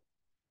special.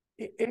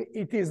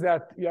 It is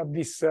that you have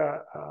this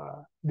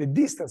the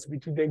distance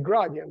between the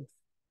gradient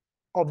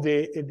of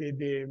the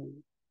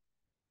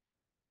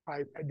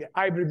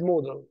hybrid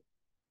model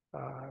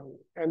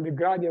and the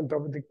gradient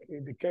of the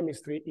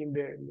chemistry in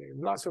the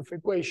Blasov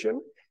equation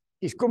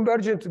is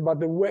convergent, but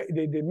the way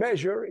the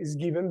measure is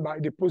given by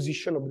the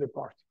position of the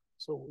particle.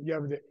 So you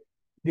have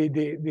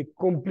the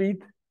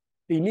complete,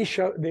 the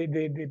initial,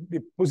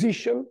 the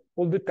position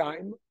all the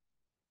time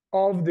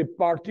of the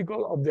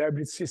particle of the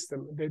hybrid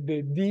system, the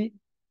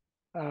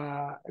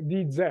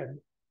dz,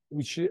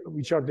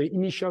 which are the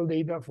initial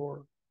data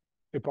for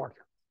the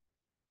particle.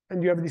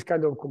 And you have this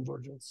kind of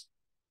convergence.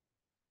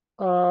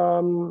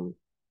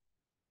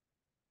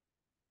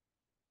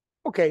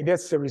 Okay,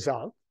 that's the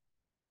result.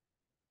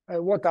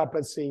 What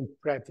happens in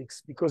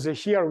practice? Because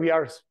here we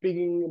are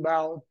speaking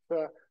about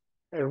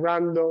a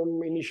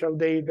random initial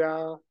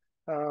data,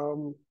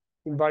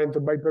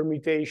 invariant by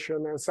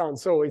permutation, and so on.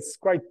 So it's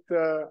quite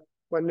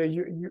when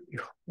you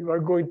are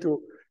going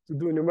to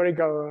do a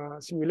numerical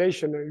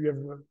simulation, you have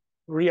a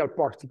real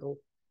particle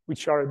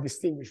which are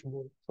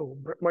distinguishable. So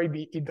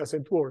maybe it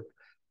doesn't work,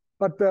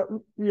 but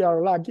we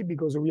are lucky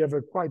because we have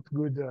a quite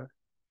good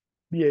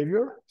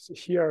behavior. So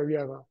here we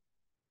have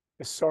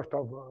a sort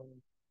of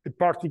the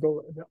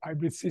particle, the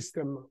hybrid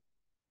system.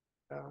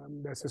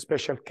 That's a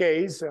special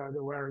case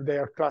where they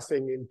are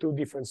clustering in two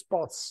different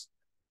spots.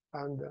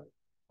 And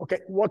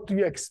okay, what do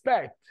you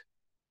expect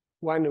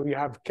when we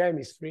have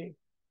chemistry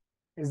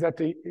is that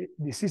the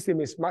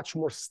system is much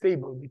more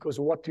stable, because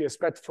what you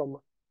expect from,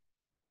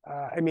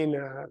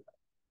 the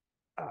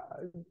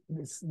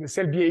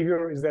cell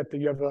behavior is that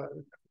you have a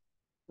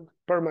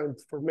permanent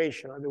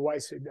formation.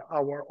 Otherwise,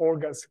 our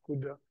organs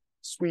could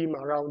swim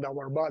around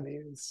our body.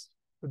 It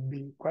would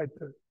be quite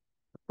a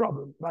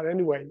problem. But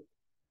anyway,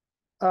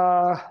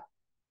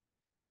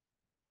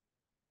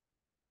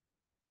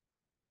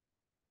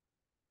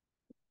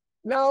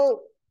 now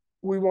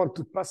we want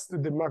to pass to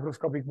the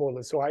macroscopic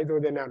model, so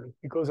hydrodynamic,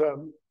 because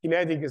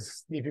kinetic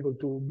is difficult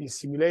to be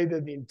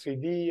simulated in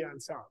 3D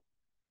and so on.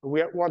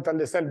 We want to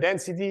understand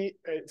density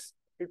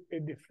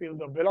in the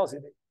field of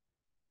velocity.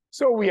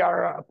 So we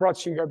are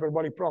approaching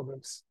hyperbolic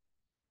problems.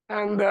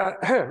 And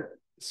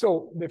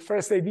so the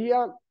first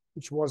idea,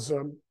 which was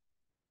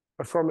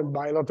performed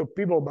by a lot of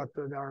people, but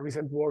there are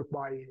recent work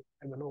by,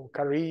 I don't know,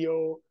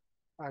 Carrillo,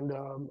 and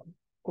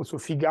also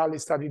Figali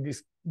studied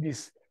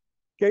this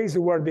case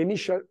where the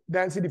initial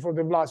density for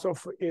the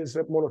Vlasov is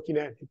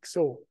monokinetic,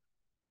 so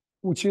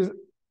which is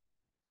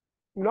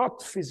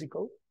not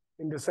physical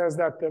in the sense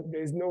that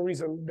there is no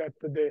reason that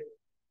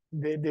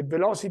the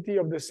velocity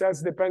of the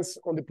cells depends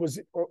on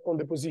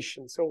the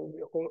position. So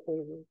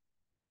on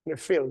the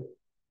field,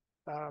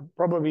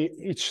 probably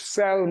each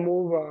cell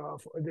move,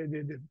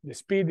 the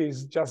speed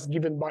is just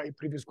given by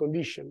previous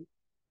condition.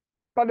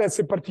 But that's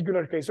a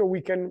particular case. So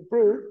we can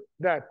prove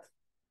that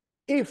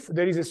if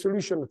there is a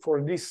solution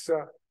for this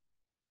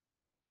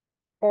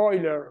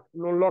Euler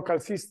non-local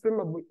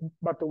system,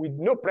 but with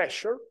no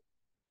pressure,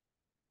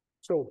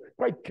 so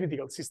quite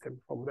critical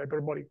system from the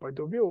hyperbolic point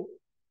of view,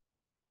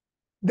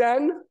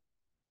 then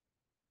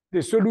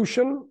the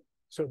solution,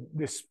 so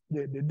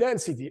the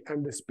density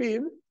and the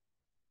speed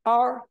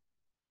are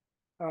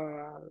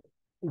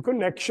in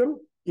connection.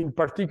 In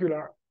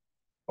particular,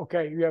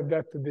 okay, you have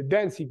that the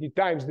density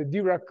times the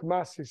Dirac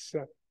masses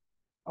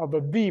of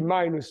a V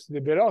minus the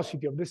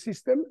velocity of the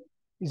system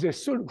is a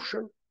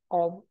solution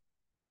of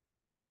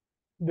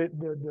the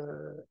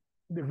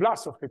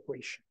Vlasov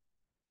equation.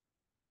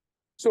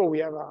 So we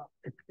have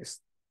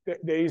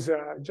there is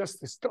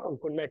just a strong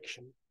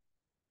connection,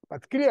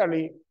 but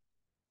clearly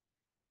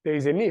there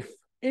is an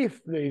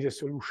if there is a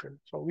solution.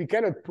 So we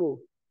cannot prove.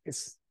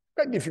 It's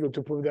very difficult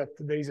to prove that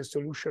there is a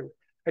solution.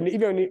 And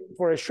even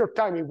for a short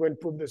time, you can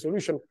prove the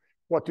solution.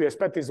 What we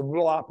expect is a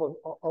blow up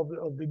of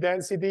the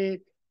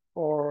density,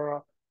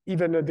 or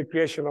even the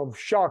creation of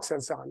shocks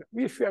and so on.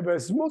 If you have a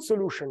small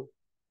solution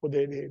for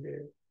the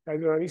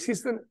hydrodynamic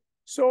system,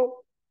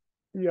 so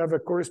you have a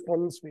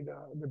correspondence with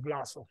the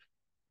Vlasov.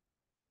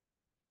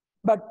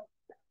 But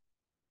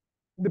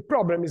the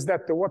problem is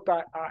that what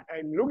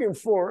I'm looking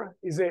for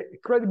is a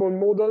credible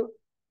model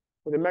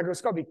for the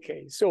macroscopic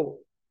case. So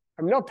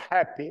I'm not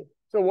happy.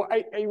 So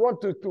I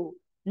wanted to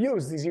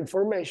use this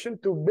information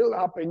to build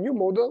up a new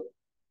model,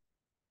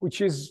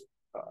 which is,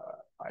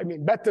 I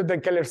mean, better than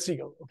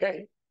Keller-Siegel,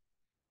 okay?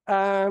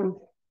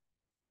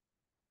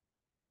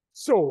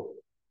 So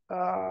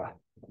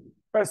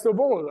first of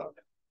all,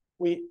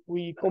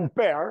 we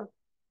compare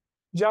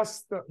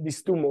just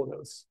these two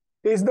models.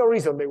 There's no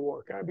reason they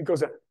work,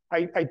 because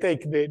I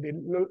take the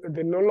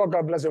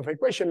non-local Vlasov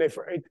equation, I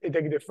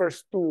take the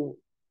first two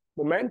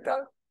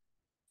momenta,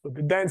 so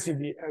the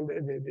density and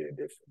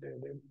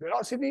the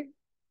velocity,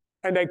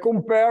 and I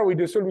compare with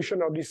the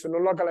solution of this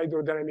non-local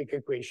hydrodynamic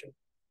equation.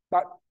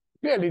 But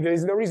clearly there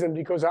is no reason,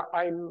 because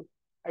I'm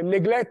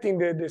neglecting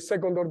the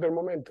second order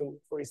momentum,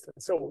 for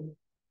instance. So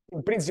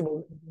in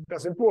principle, it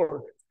doesn't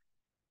work.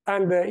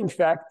 And in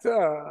fact,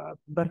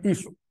 but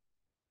if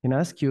can I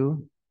ask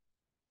you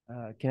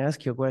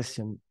a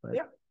question? But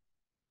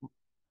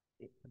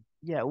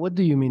yeah, what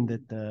do you mean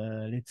that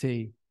let's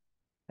say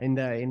in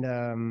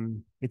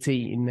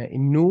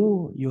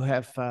nu you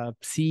have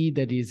psi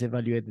that is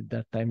evaluated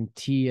at time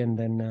t, and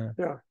then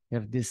you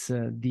have this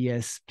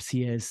ds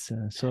cs.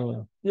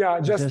 So yeah,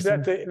 just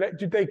that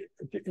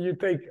you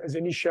take as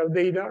initial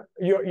data.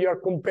 You are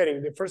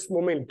comparing the first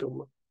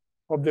momentum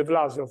of the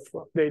Vlasov,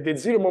 the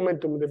zero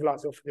momentum of the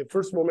Vlasov, the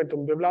first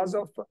momentum of the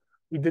Vlasov,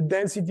 with the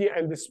density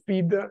and the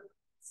speed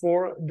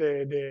for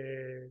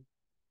the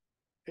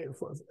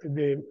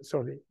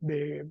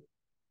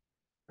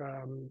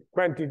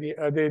quantity,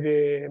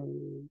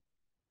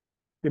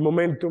 the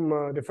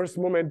momentum, the first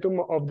momentum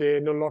of the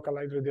non-local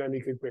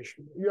hydrodynamic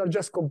equation. You are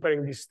just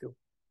comparing these two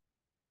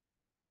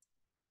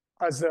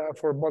as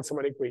for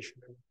Boltzmann equation.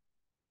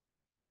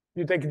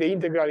 You take the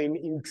integral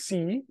in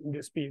c, in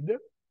the speed,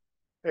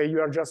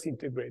 you are just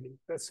integrating,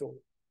 that's all.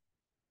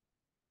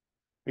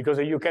 Because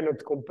you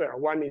cannot compare.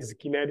 One is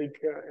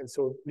kinetic, and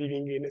so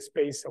living in a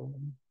space of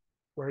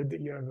where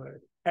you have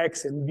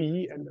x and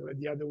v, and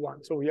the other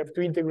one. So you have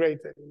to integrate.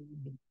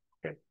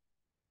 Okay.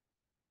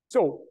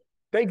 So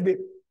take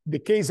the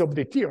case of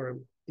the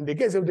theorem. In the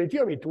case of the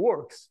theorem, it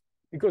works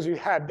because you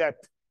had that.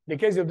 In the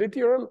case of the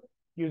theorem,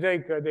 you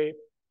take the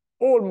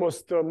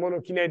almost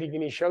monokinetic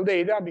initial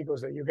data,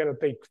 because you cannot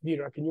take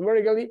Dirac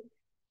numerically,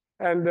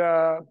 and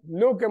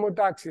no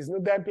chemotaxis, no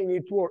damping.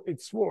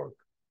 It's work.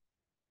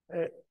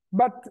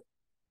 But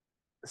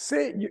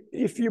say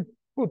if you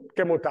put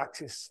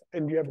chemotaxis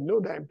and you have no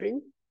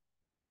damping,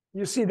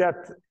 you see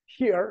that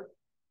here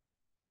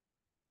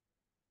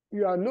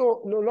you are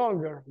no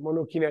longer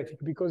monokinetic,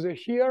 because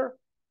here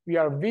we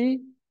are v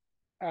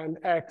and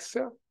x,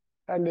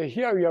 and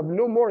here you have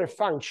no more a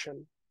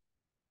function.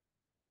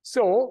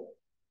 So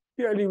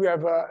clearly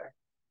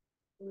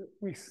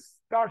we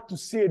start to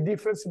see a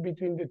difference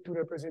between the two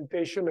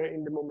representations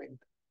in the momentum.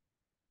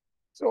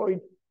 So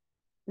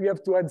we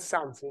have to add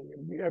something.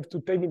 We have to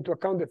take into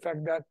account the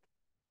fact that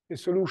the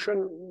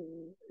solution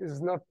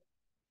is not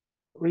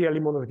really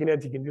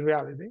monokinetic in the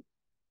reality.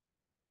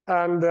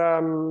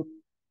 And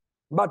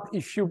but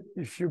if you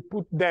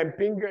put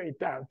damping, it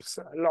helps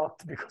a lot,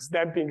 because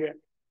damping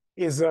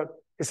is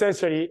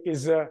essentially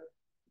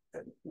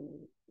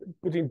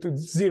putting to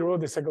zero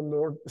the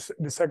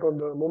second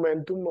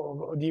momentum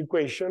of the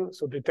equation.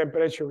 So the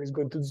temperature is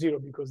going to zero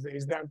because there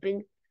is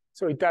damping.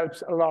 So it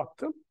helps a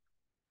lot.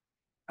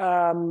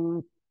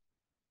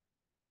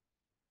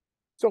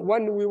 So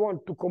when we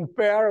want to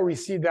compare, we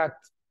see that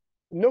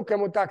no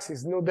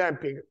chemotaxis, no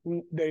damping,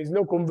 there is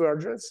no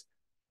convergence.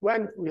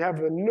 When we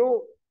have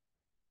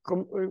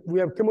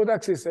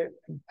chemotaxis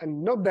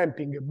and no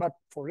damping, but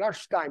for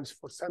large times,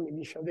 for some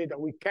initial data,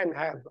 we can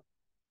have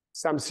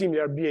some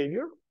similar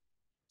behavior.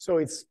 So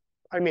it's,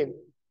 I mean,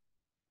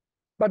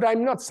 but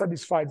I'm not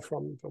satisfied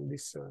from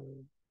this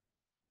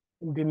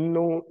the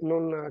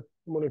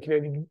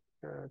non-monokinetic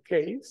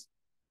case.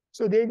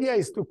 So the idea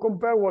is to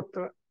compare what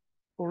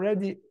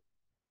already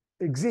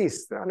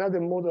exists. Another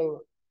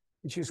model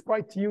which is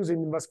quite used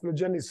in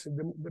vasculogenesis,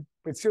 the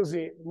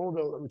Preziosi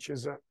model, which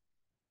is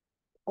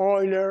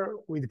Euler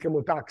with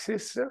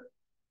chemotaxis.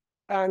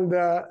 And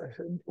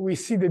we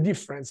see the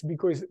difference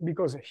because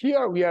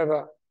here we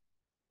have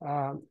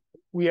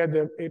we had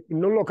a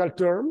non-local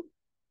term,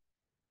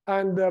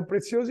 and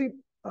Preziosi,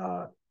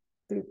 I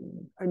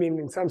mean,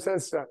 in some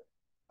sense,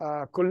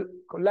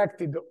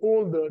 collected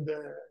all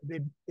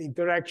the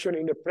interaction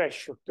in the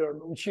pressure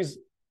term, which is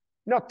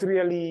not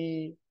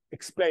really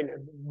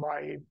explained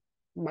by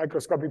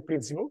microscopic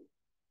principle.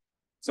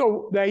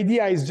 So the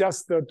idea is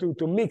just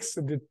to mix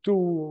the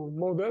two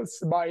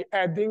models by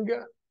adding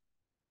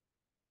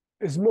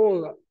a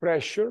small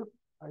pressure,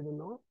 I don't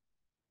know,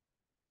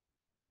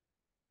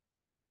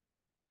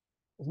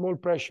 a small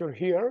pressure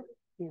here,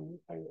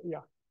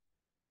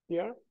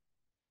 here,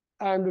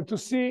 and to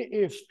see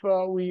if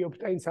we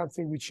obtain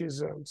something which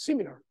is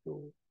similar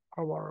to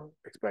our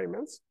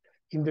experiments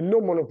in the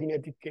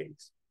non-monokinetic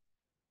case.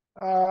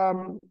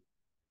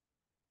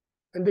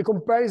 And the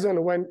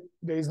comparison when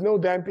there is no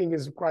damping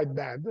is quite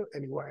bad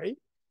anyway.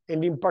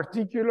 And in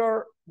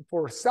particular,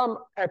 for some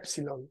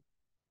epsilon,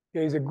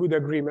 there is a good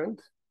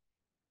agreement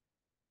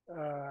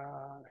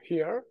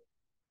here.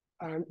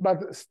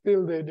 But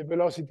still the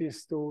velocity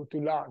is too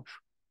large.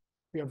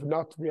 We have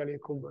not really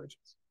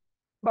convergence.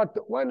 But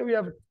when we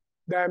have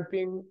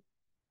damping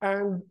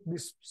and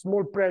this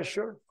small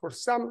pressure, for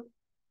some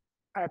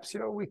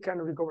epsilon, we can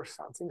recover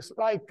something. So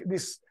like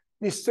this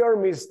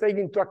term is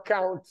taken into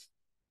account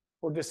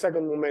for the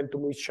second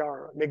momentum, which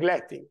are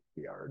neglecting.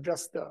 We are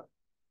just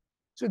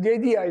so the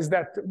idea is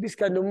that this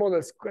kind of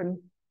models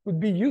could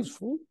be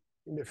useful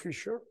in the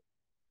future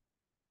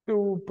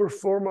to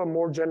perform a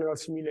more general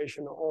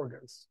simulation of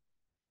organs.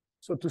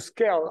 So to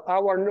scale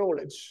our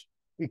knowledge,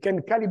 we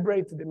can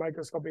calibrate the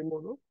microscopic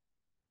model.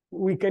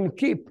 We can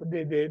keep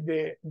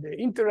the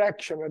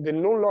interaction in the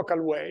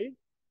non-local way.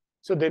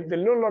 So the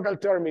non-local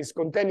term is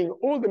containing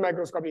all the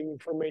microscopic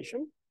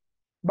information,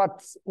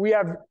 but we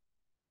have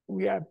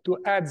to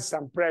add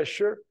some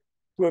pressure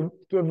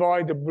to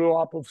avoid the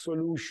blow-up of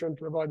solution,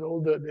 to avoid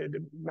all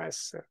the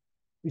mess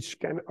which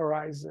can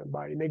arise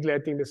by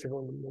neglecting the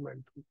second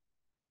momentum.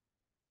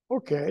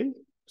 Okay,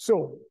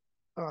 so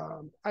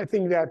I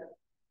think that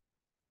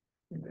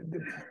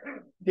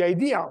the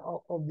idea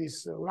of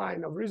this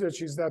line of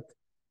research is that,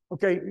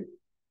 okay,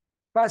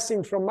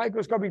 passing from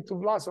microscopic to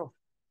Vlasov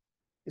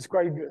is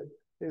quite good.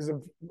 It's a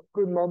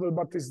good model,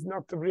 but it's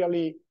not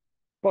really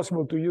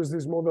possible to use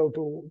this model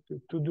to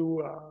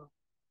do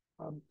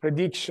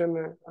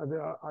prediction at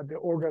the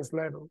organs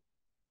level.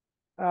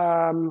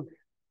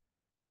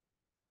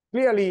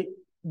 Clearly,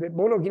 the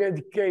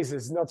monokinetic case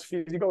is not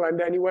physical,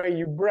 and anyway,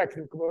 you break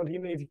the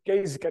monokinetic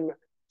case can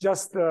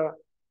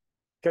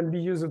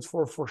be used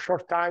for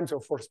short times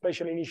or for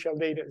special initial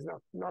data. Is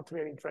not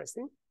really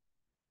interesting.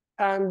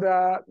 And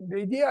the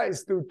idea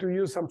is to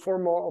use some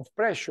form of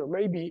pressure.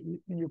 Maybe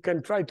you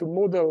can try to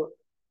model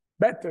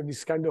better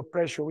this kind of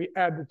pressure we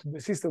add to the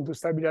system to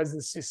stabilize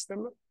the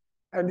system.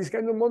 And this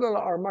kind of model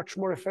are much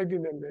more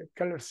effective than the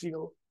Keller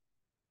seal,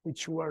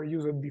 which were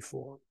used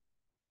before.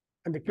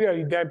 And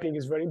clearly damping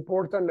is very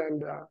important,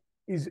 and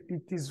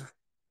it is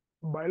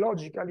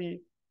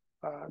biologically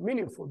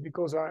meaningful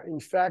because in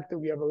fact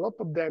we have a lot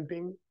of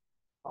damping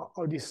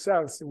of these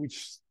cells,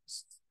 which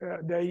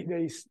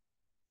they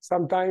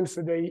sometimes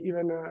they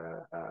even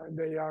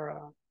they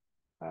are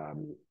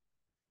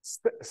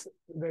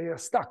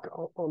stuck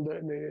on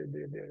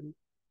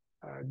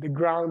the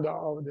ground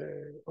of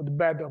the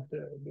bed of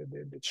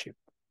the chip.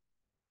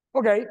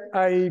 Okay,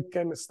 I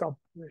can stop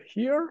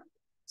here.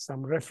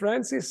 Some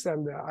references,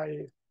 and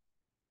I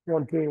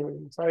want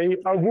to say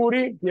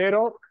auguri,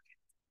 Piero,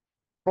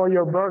 for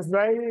your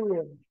birthday.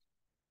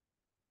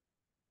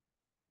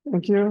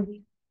 Thank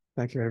you.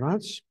 Thank you very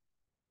much.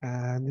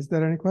 And is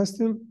there any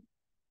question?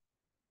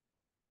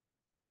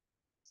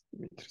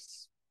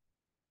 Dimitris.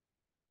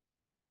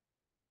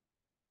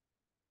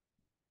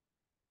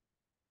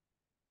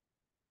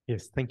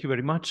 Yes, thank you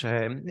very much.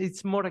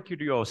 It's more a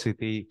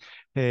curiosity.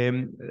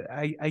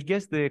 I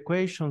guess the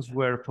questions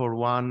were for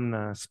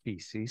one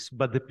species,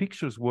 but the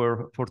pictures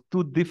were for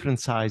two different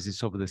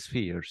sizes of the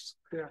spheres.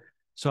 Yeah.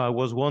 So I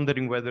was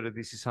wondering whether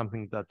this is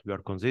something that you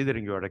are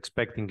considering, you are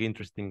expecting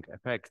interesting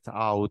effects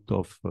out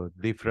of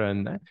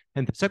different.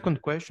 And the second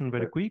question,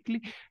 very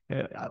quickly,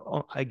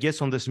 I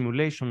guess on the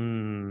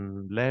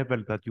simulation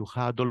level that you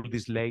had all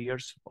these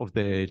layers of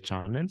the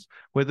channels,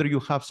 whether you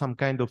have some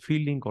kind of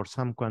feeling or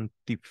some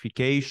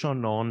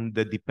quantification on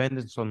the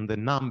dependence on the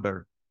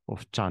number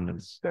of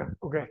channels. Yeah,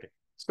 okay.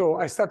 So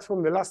I start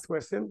from the last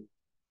question.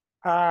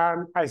 I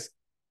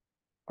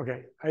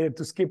had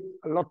to skip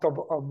a lot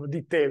of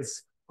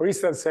details. For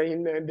instance,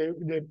 in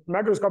the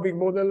macroscopic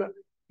model,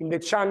 in the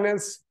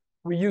channels,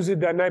 we use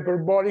an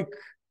hyperbolic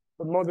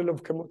model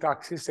of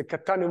chemotaxis, a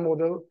Catania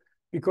model,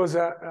 because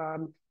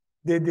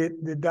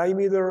the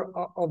diameter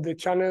of the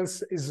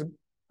channels is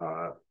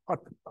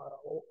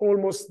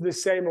almost the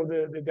same of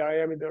the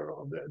diameter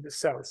of the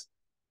cells.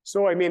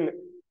 So, I mean,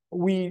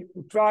 we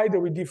tried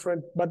with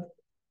different, but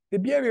the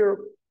behavior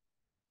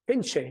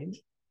can change,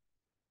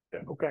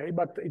 okay?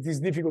 But it is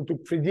difficult to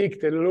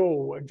predict a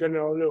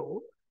general law.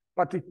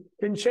 But it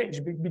can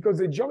change because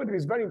the geometry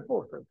is very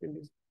important in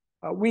this.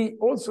 We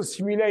also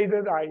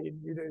simulated, I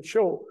didn't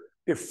show,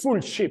 the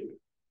full chip.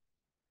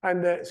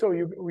 And so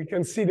we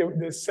can see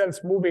the cells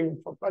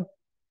moving, but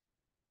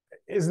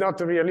it's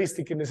not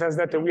realistic in the sense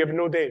that we have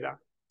no data.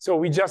 So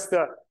we just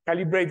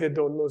calibrated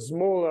on a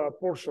small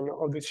portion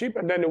of the chip,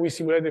 and then we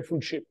simulated the full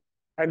chip.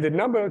 And the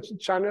number of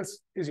channels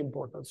is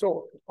important.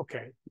 So,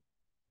 okay.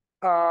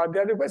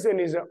 The other question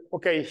is,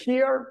 okay,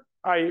 here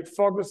I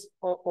focus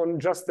on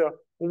just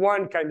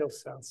one kind of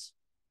cells.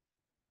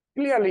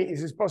 Clearly, it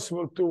is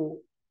possible to,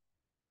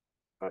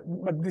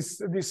 but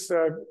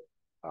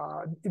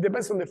it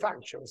depends on the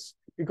functions.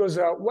 Because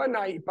when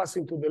I pass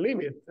into the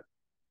limit,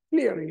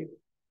 clearly,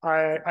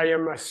 I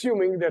am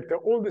assuming that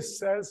all the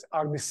cells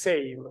are the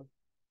same.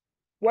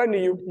 When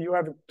you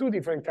have two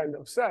different kinds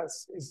of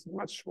cells, it's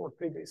much more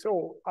tricky.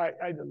 So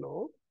I don't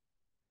know.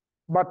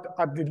 But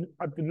at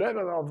the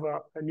level of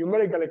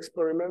numerical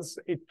experiments,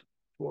 it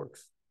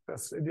works.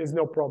 There's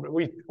no problem.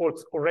 We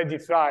already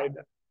tried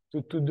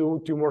to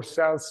do tumor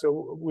cells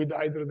with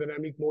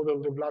hydrodynamic model,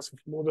 the Vlasov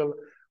model,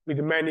 with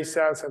many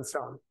cells and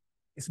so on.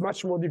 It's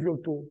much more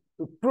difficult to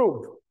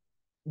prove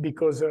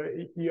because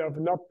they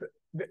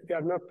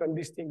are not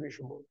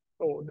undistinguishable.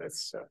 So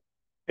that's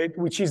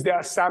which is the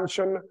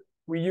assumption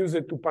we use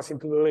it to pass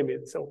into the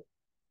limit. So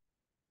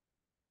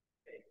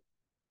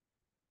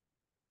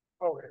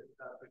okay.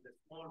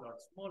 The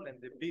small and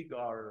the big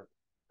are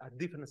a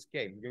different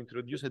scale. You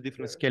introduce a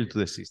different scale to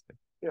the system.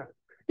 Yeah,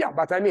 yeah,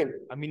 but I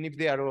mean, if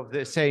they are of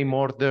the same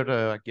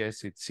order, I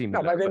guess it's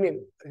similar. No, but I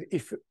mean,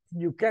 if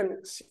you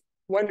can,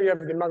 when you have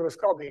the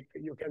macroscopic,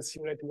 you can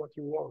simulate what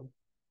you want.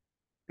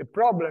 The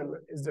problem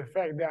is the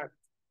fact that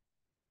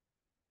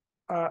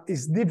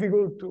it's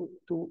difficult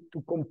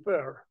to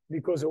compare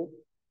because,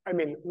 I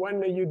mean,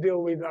 when you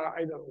deal with,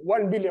 I don't know,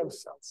 1 billion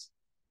cells,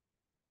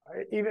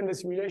 even the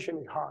simulation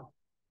is hard.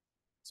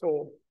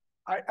 So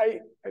I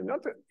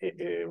not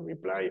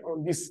reply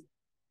on this.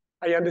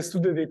 I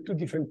understood that there are two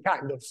different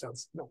kinds of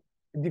cells, no,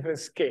 a different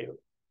scale.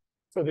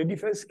 So the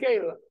different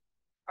scale,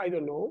 I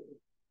don't know.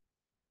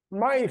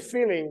 My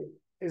feeling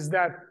is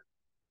that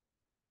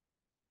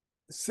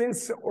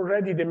since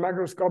already the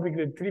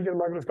trivial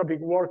macroscopic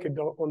work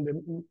on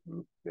the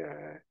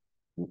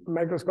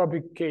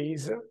microscopic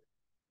case,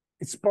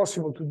 it's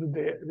possible to do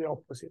the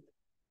opposite.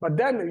 But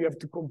then you have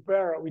to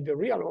compare with the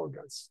real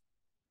organs.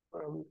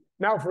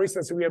 Now, for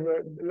instance, we have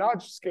a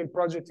large-scale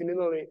project in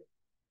Italy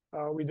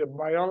with the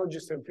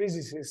biologists and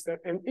physicists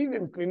and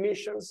even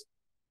clinicians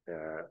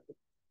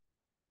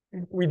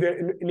with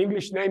an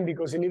English name,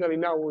 because in Italy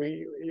now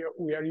we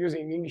are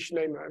using English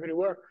name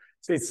everywhere.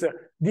 So it's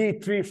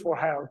D3 for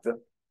health.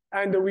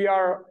 And we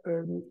are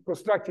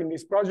constructing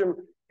this project,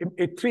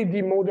 a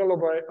 3D model of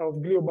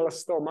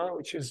glioblastoma,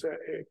 which is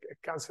a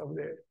cancer of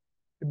the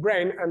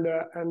brain.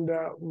 And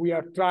we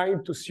are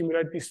trying to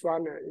simulate this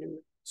one.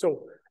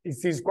 So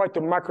it is quite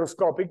a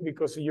macroscopic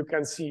because you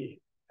can see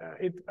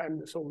it.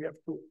 And so we have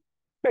to,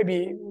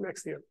 maybe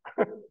next year.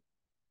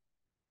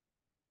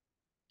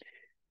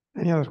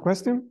 Any other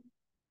question?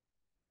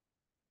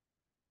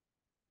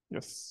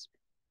 Yes.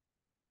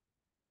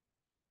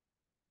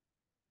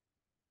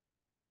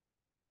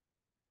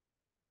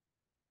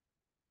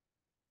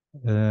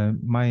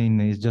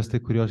 Mine is just a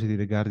curiosity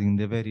regarding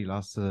the very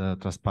last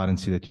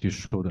transparency that you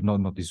showed.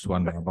 Not this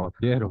one about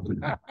Piero.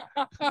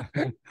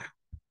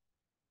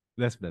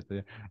 That's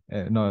better.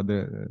 No,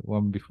 the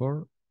one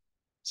before.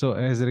 So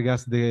as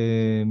regards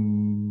the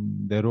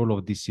role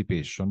of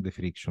dissipation, the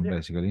friction,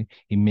 basically,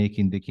 in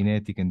making the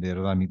kinetic and the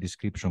aerodynamic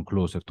description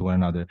closer to one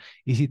another,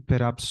 is it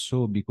perhaps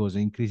so because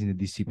increasing the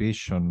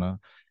dissipation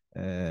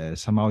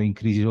somehow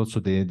increases also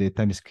the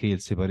time scale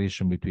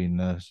separation between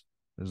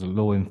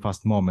slow and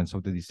fast moments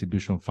of the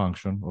distribution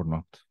function, or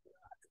not?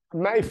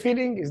 my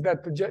feeling is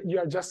that you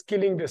are just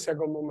killing the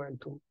second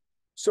momentum.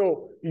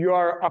 So you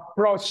are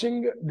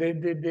approaching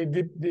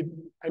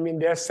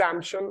the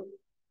assumption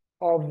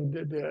of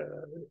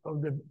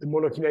the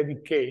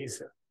monokinetic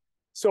case.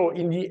 So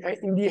in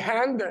the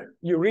end,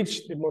 you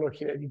reach the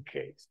monokinetic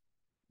case,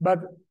 but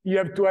you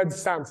have to add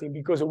something,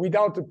 because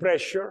without the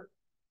pressure,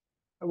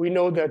 we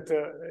know that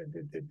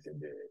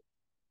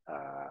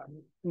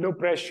no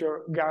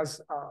pressure gas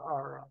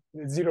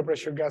the zero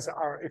pressure gas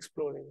are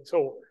exploding.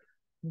 So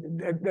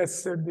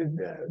that's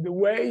the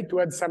way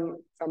to add some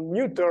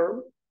new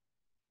term.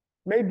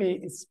 Maybe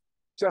it's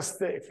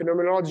just a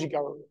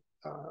phenomenological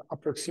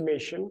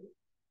approximation.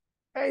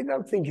 I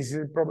don't think it's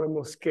a problem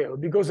of scale,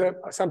 because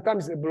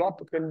sometimes the blob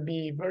can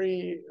be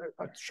very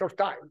at short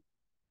time.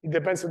 It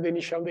depends on the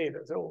initial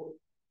data. So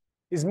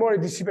it's more a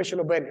dissipation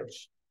of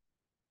energy.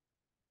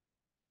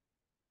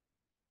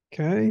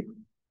 Okay.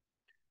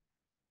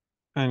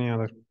 Any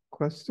other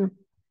question?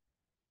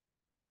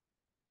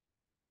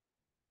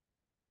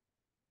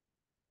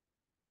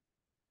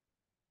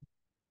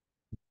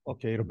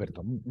 Okay,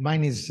 Roberto.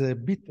 Mine is a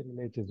bit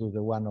related to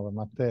the one of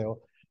Matteo,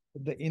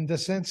 in the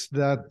sense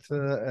that,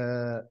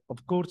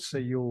 of course,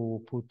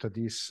 you put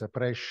this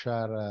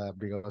pressure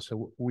because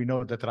we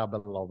know the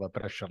trouble of a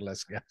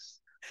pressureless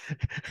gas.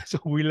 So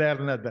we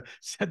learned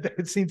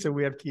that since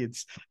we are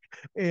kids.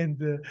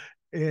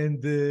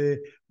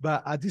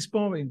 But at this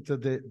moment,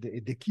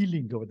 the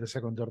killing of the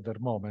second order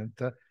moment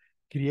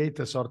create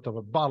a sort of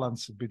a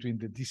balance between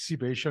the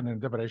dissipation and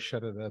the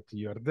pressure that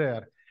you are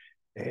there.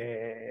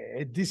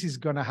 This is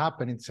going to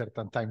happen in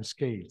certain time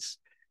scales.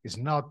 It's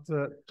not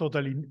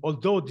totally,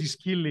 although this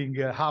killing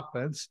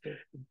happens, it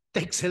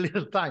takes a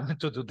little time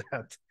to do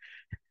that.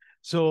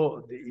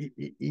 So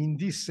in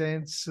this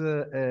sense,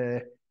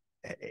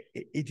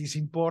 it is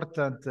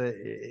important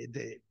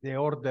the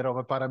order of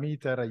a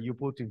parameter you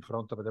put in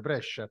front of the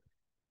pressure,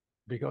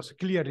 because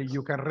clearly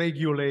you can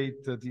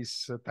regulate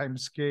this time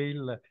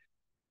scale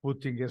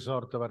putting a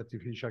sort of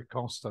artificial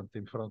constant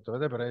in front of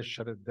the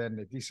pressure, and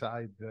then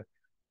decide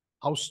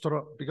how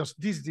strong, because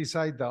this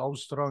decide how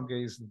strong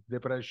is the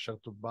pressure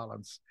to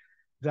balance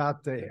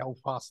that, how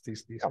fast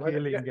is this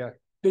killing.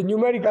 The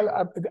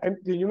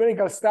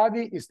numerical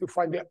study is to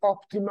find the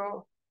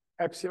optimal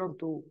epsilon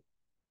to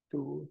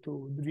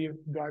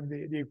drive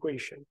the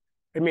equation.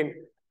 I mean,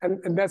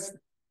 and that's,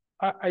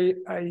 I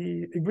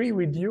agree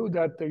with you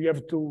that you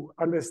have to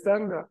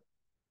understand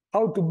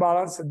how to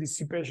balance the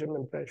dissipation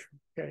and pressure,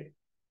 okay?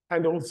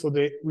 And also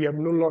we have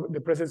the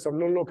presence of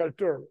non-local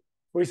term.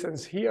 For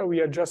instance, here we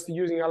are just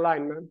using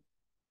alignment,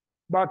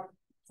 but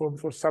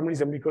for some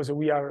reason, because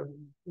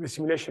the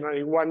simulation are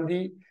in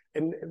 1D,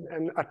 and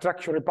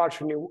attraction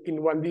repulsion in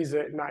 1D is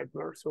a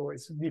nightmare, so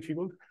it's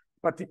difficult.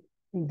 But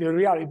in the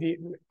reality,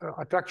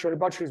 attraction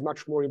repulsion is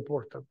much more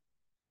important.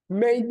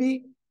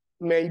 Maybe,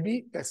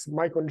 that's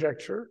my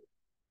conjecture,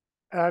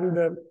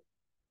 and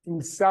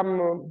in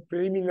some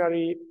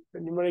preliminary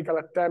numerical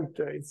attempt,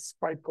 it's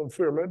quite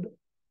confirmed,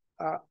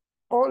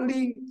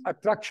 only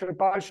attraction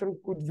repulsion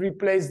could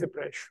replace the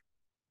pressure.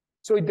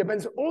 So it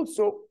depends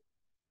also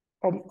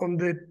on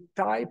the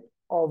type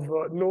of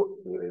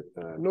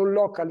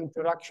non-local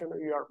interaction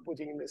you are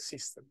putting in the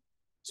system.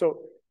 So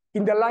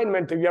in the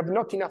alignment, you have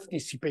not enough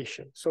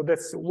dissipation. So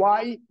that's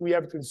why we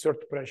have to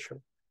insert pressure.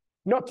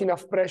 Not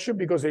enough pressure,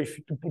 because if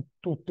you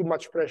put too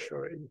much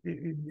pressure,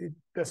 it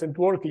doesn't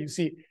work. You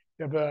see,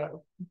 you have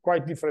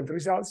quite different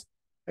results.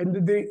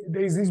 And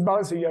there is this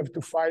balance you have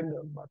to find,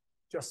 but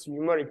just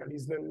numerically,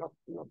 is there not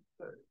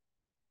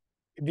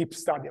a deep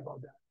study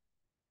about that.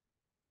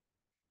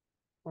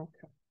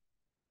 Okay.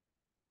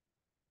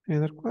 Any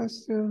other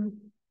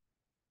question?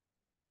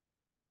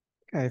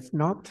 Okay, if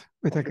not,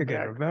 we take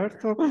again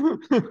Roberto.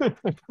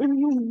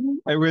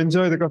 I will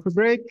enjoy the coffee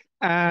break,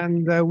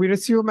 and we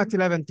resume at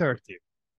 11:30.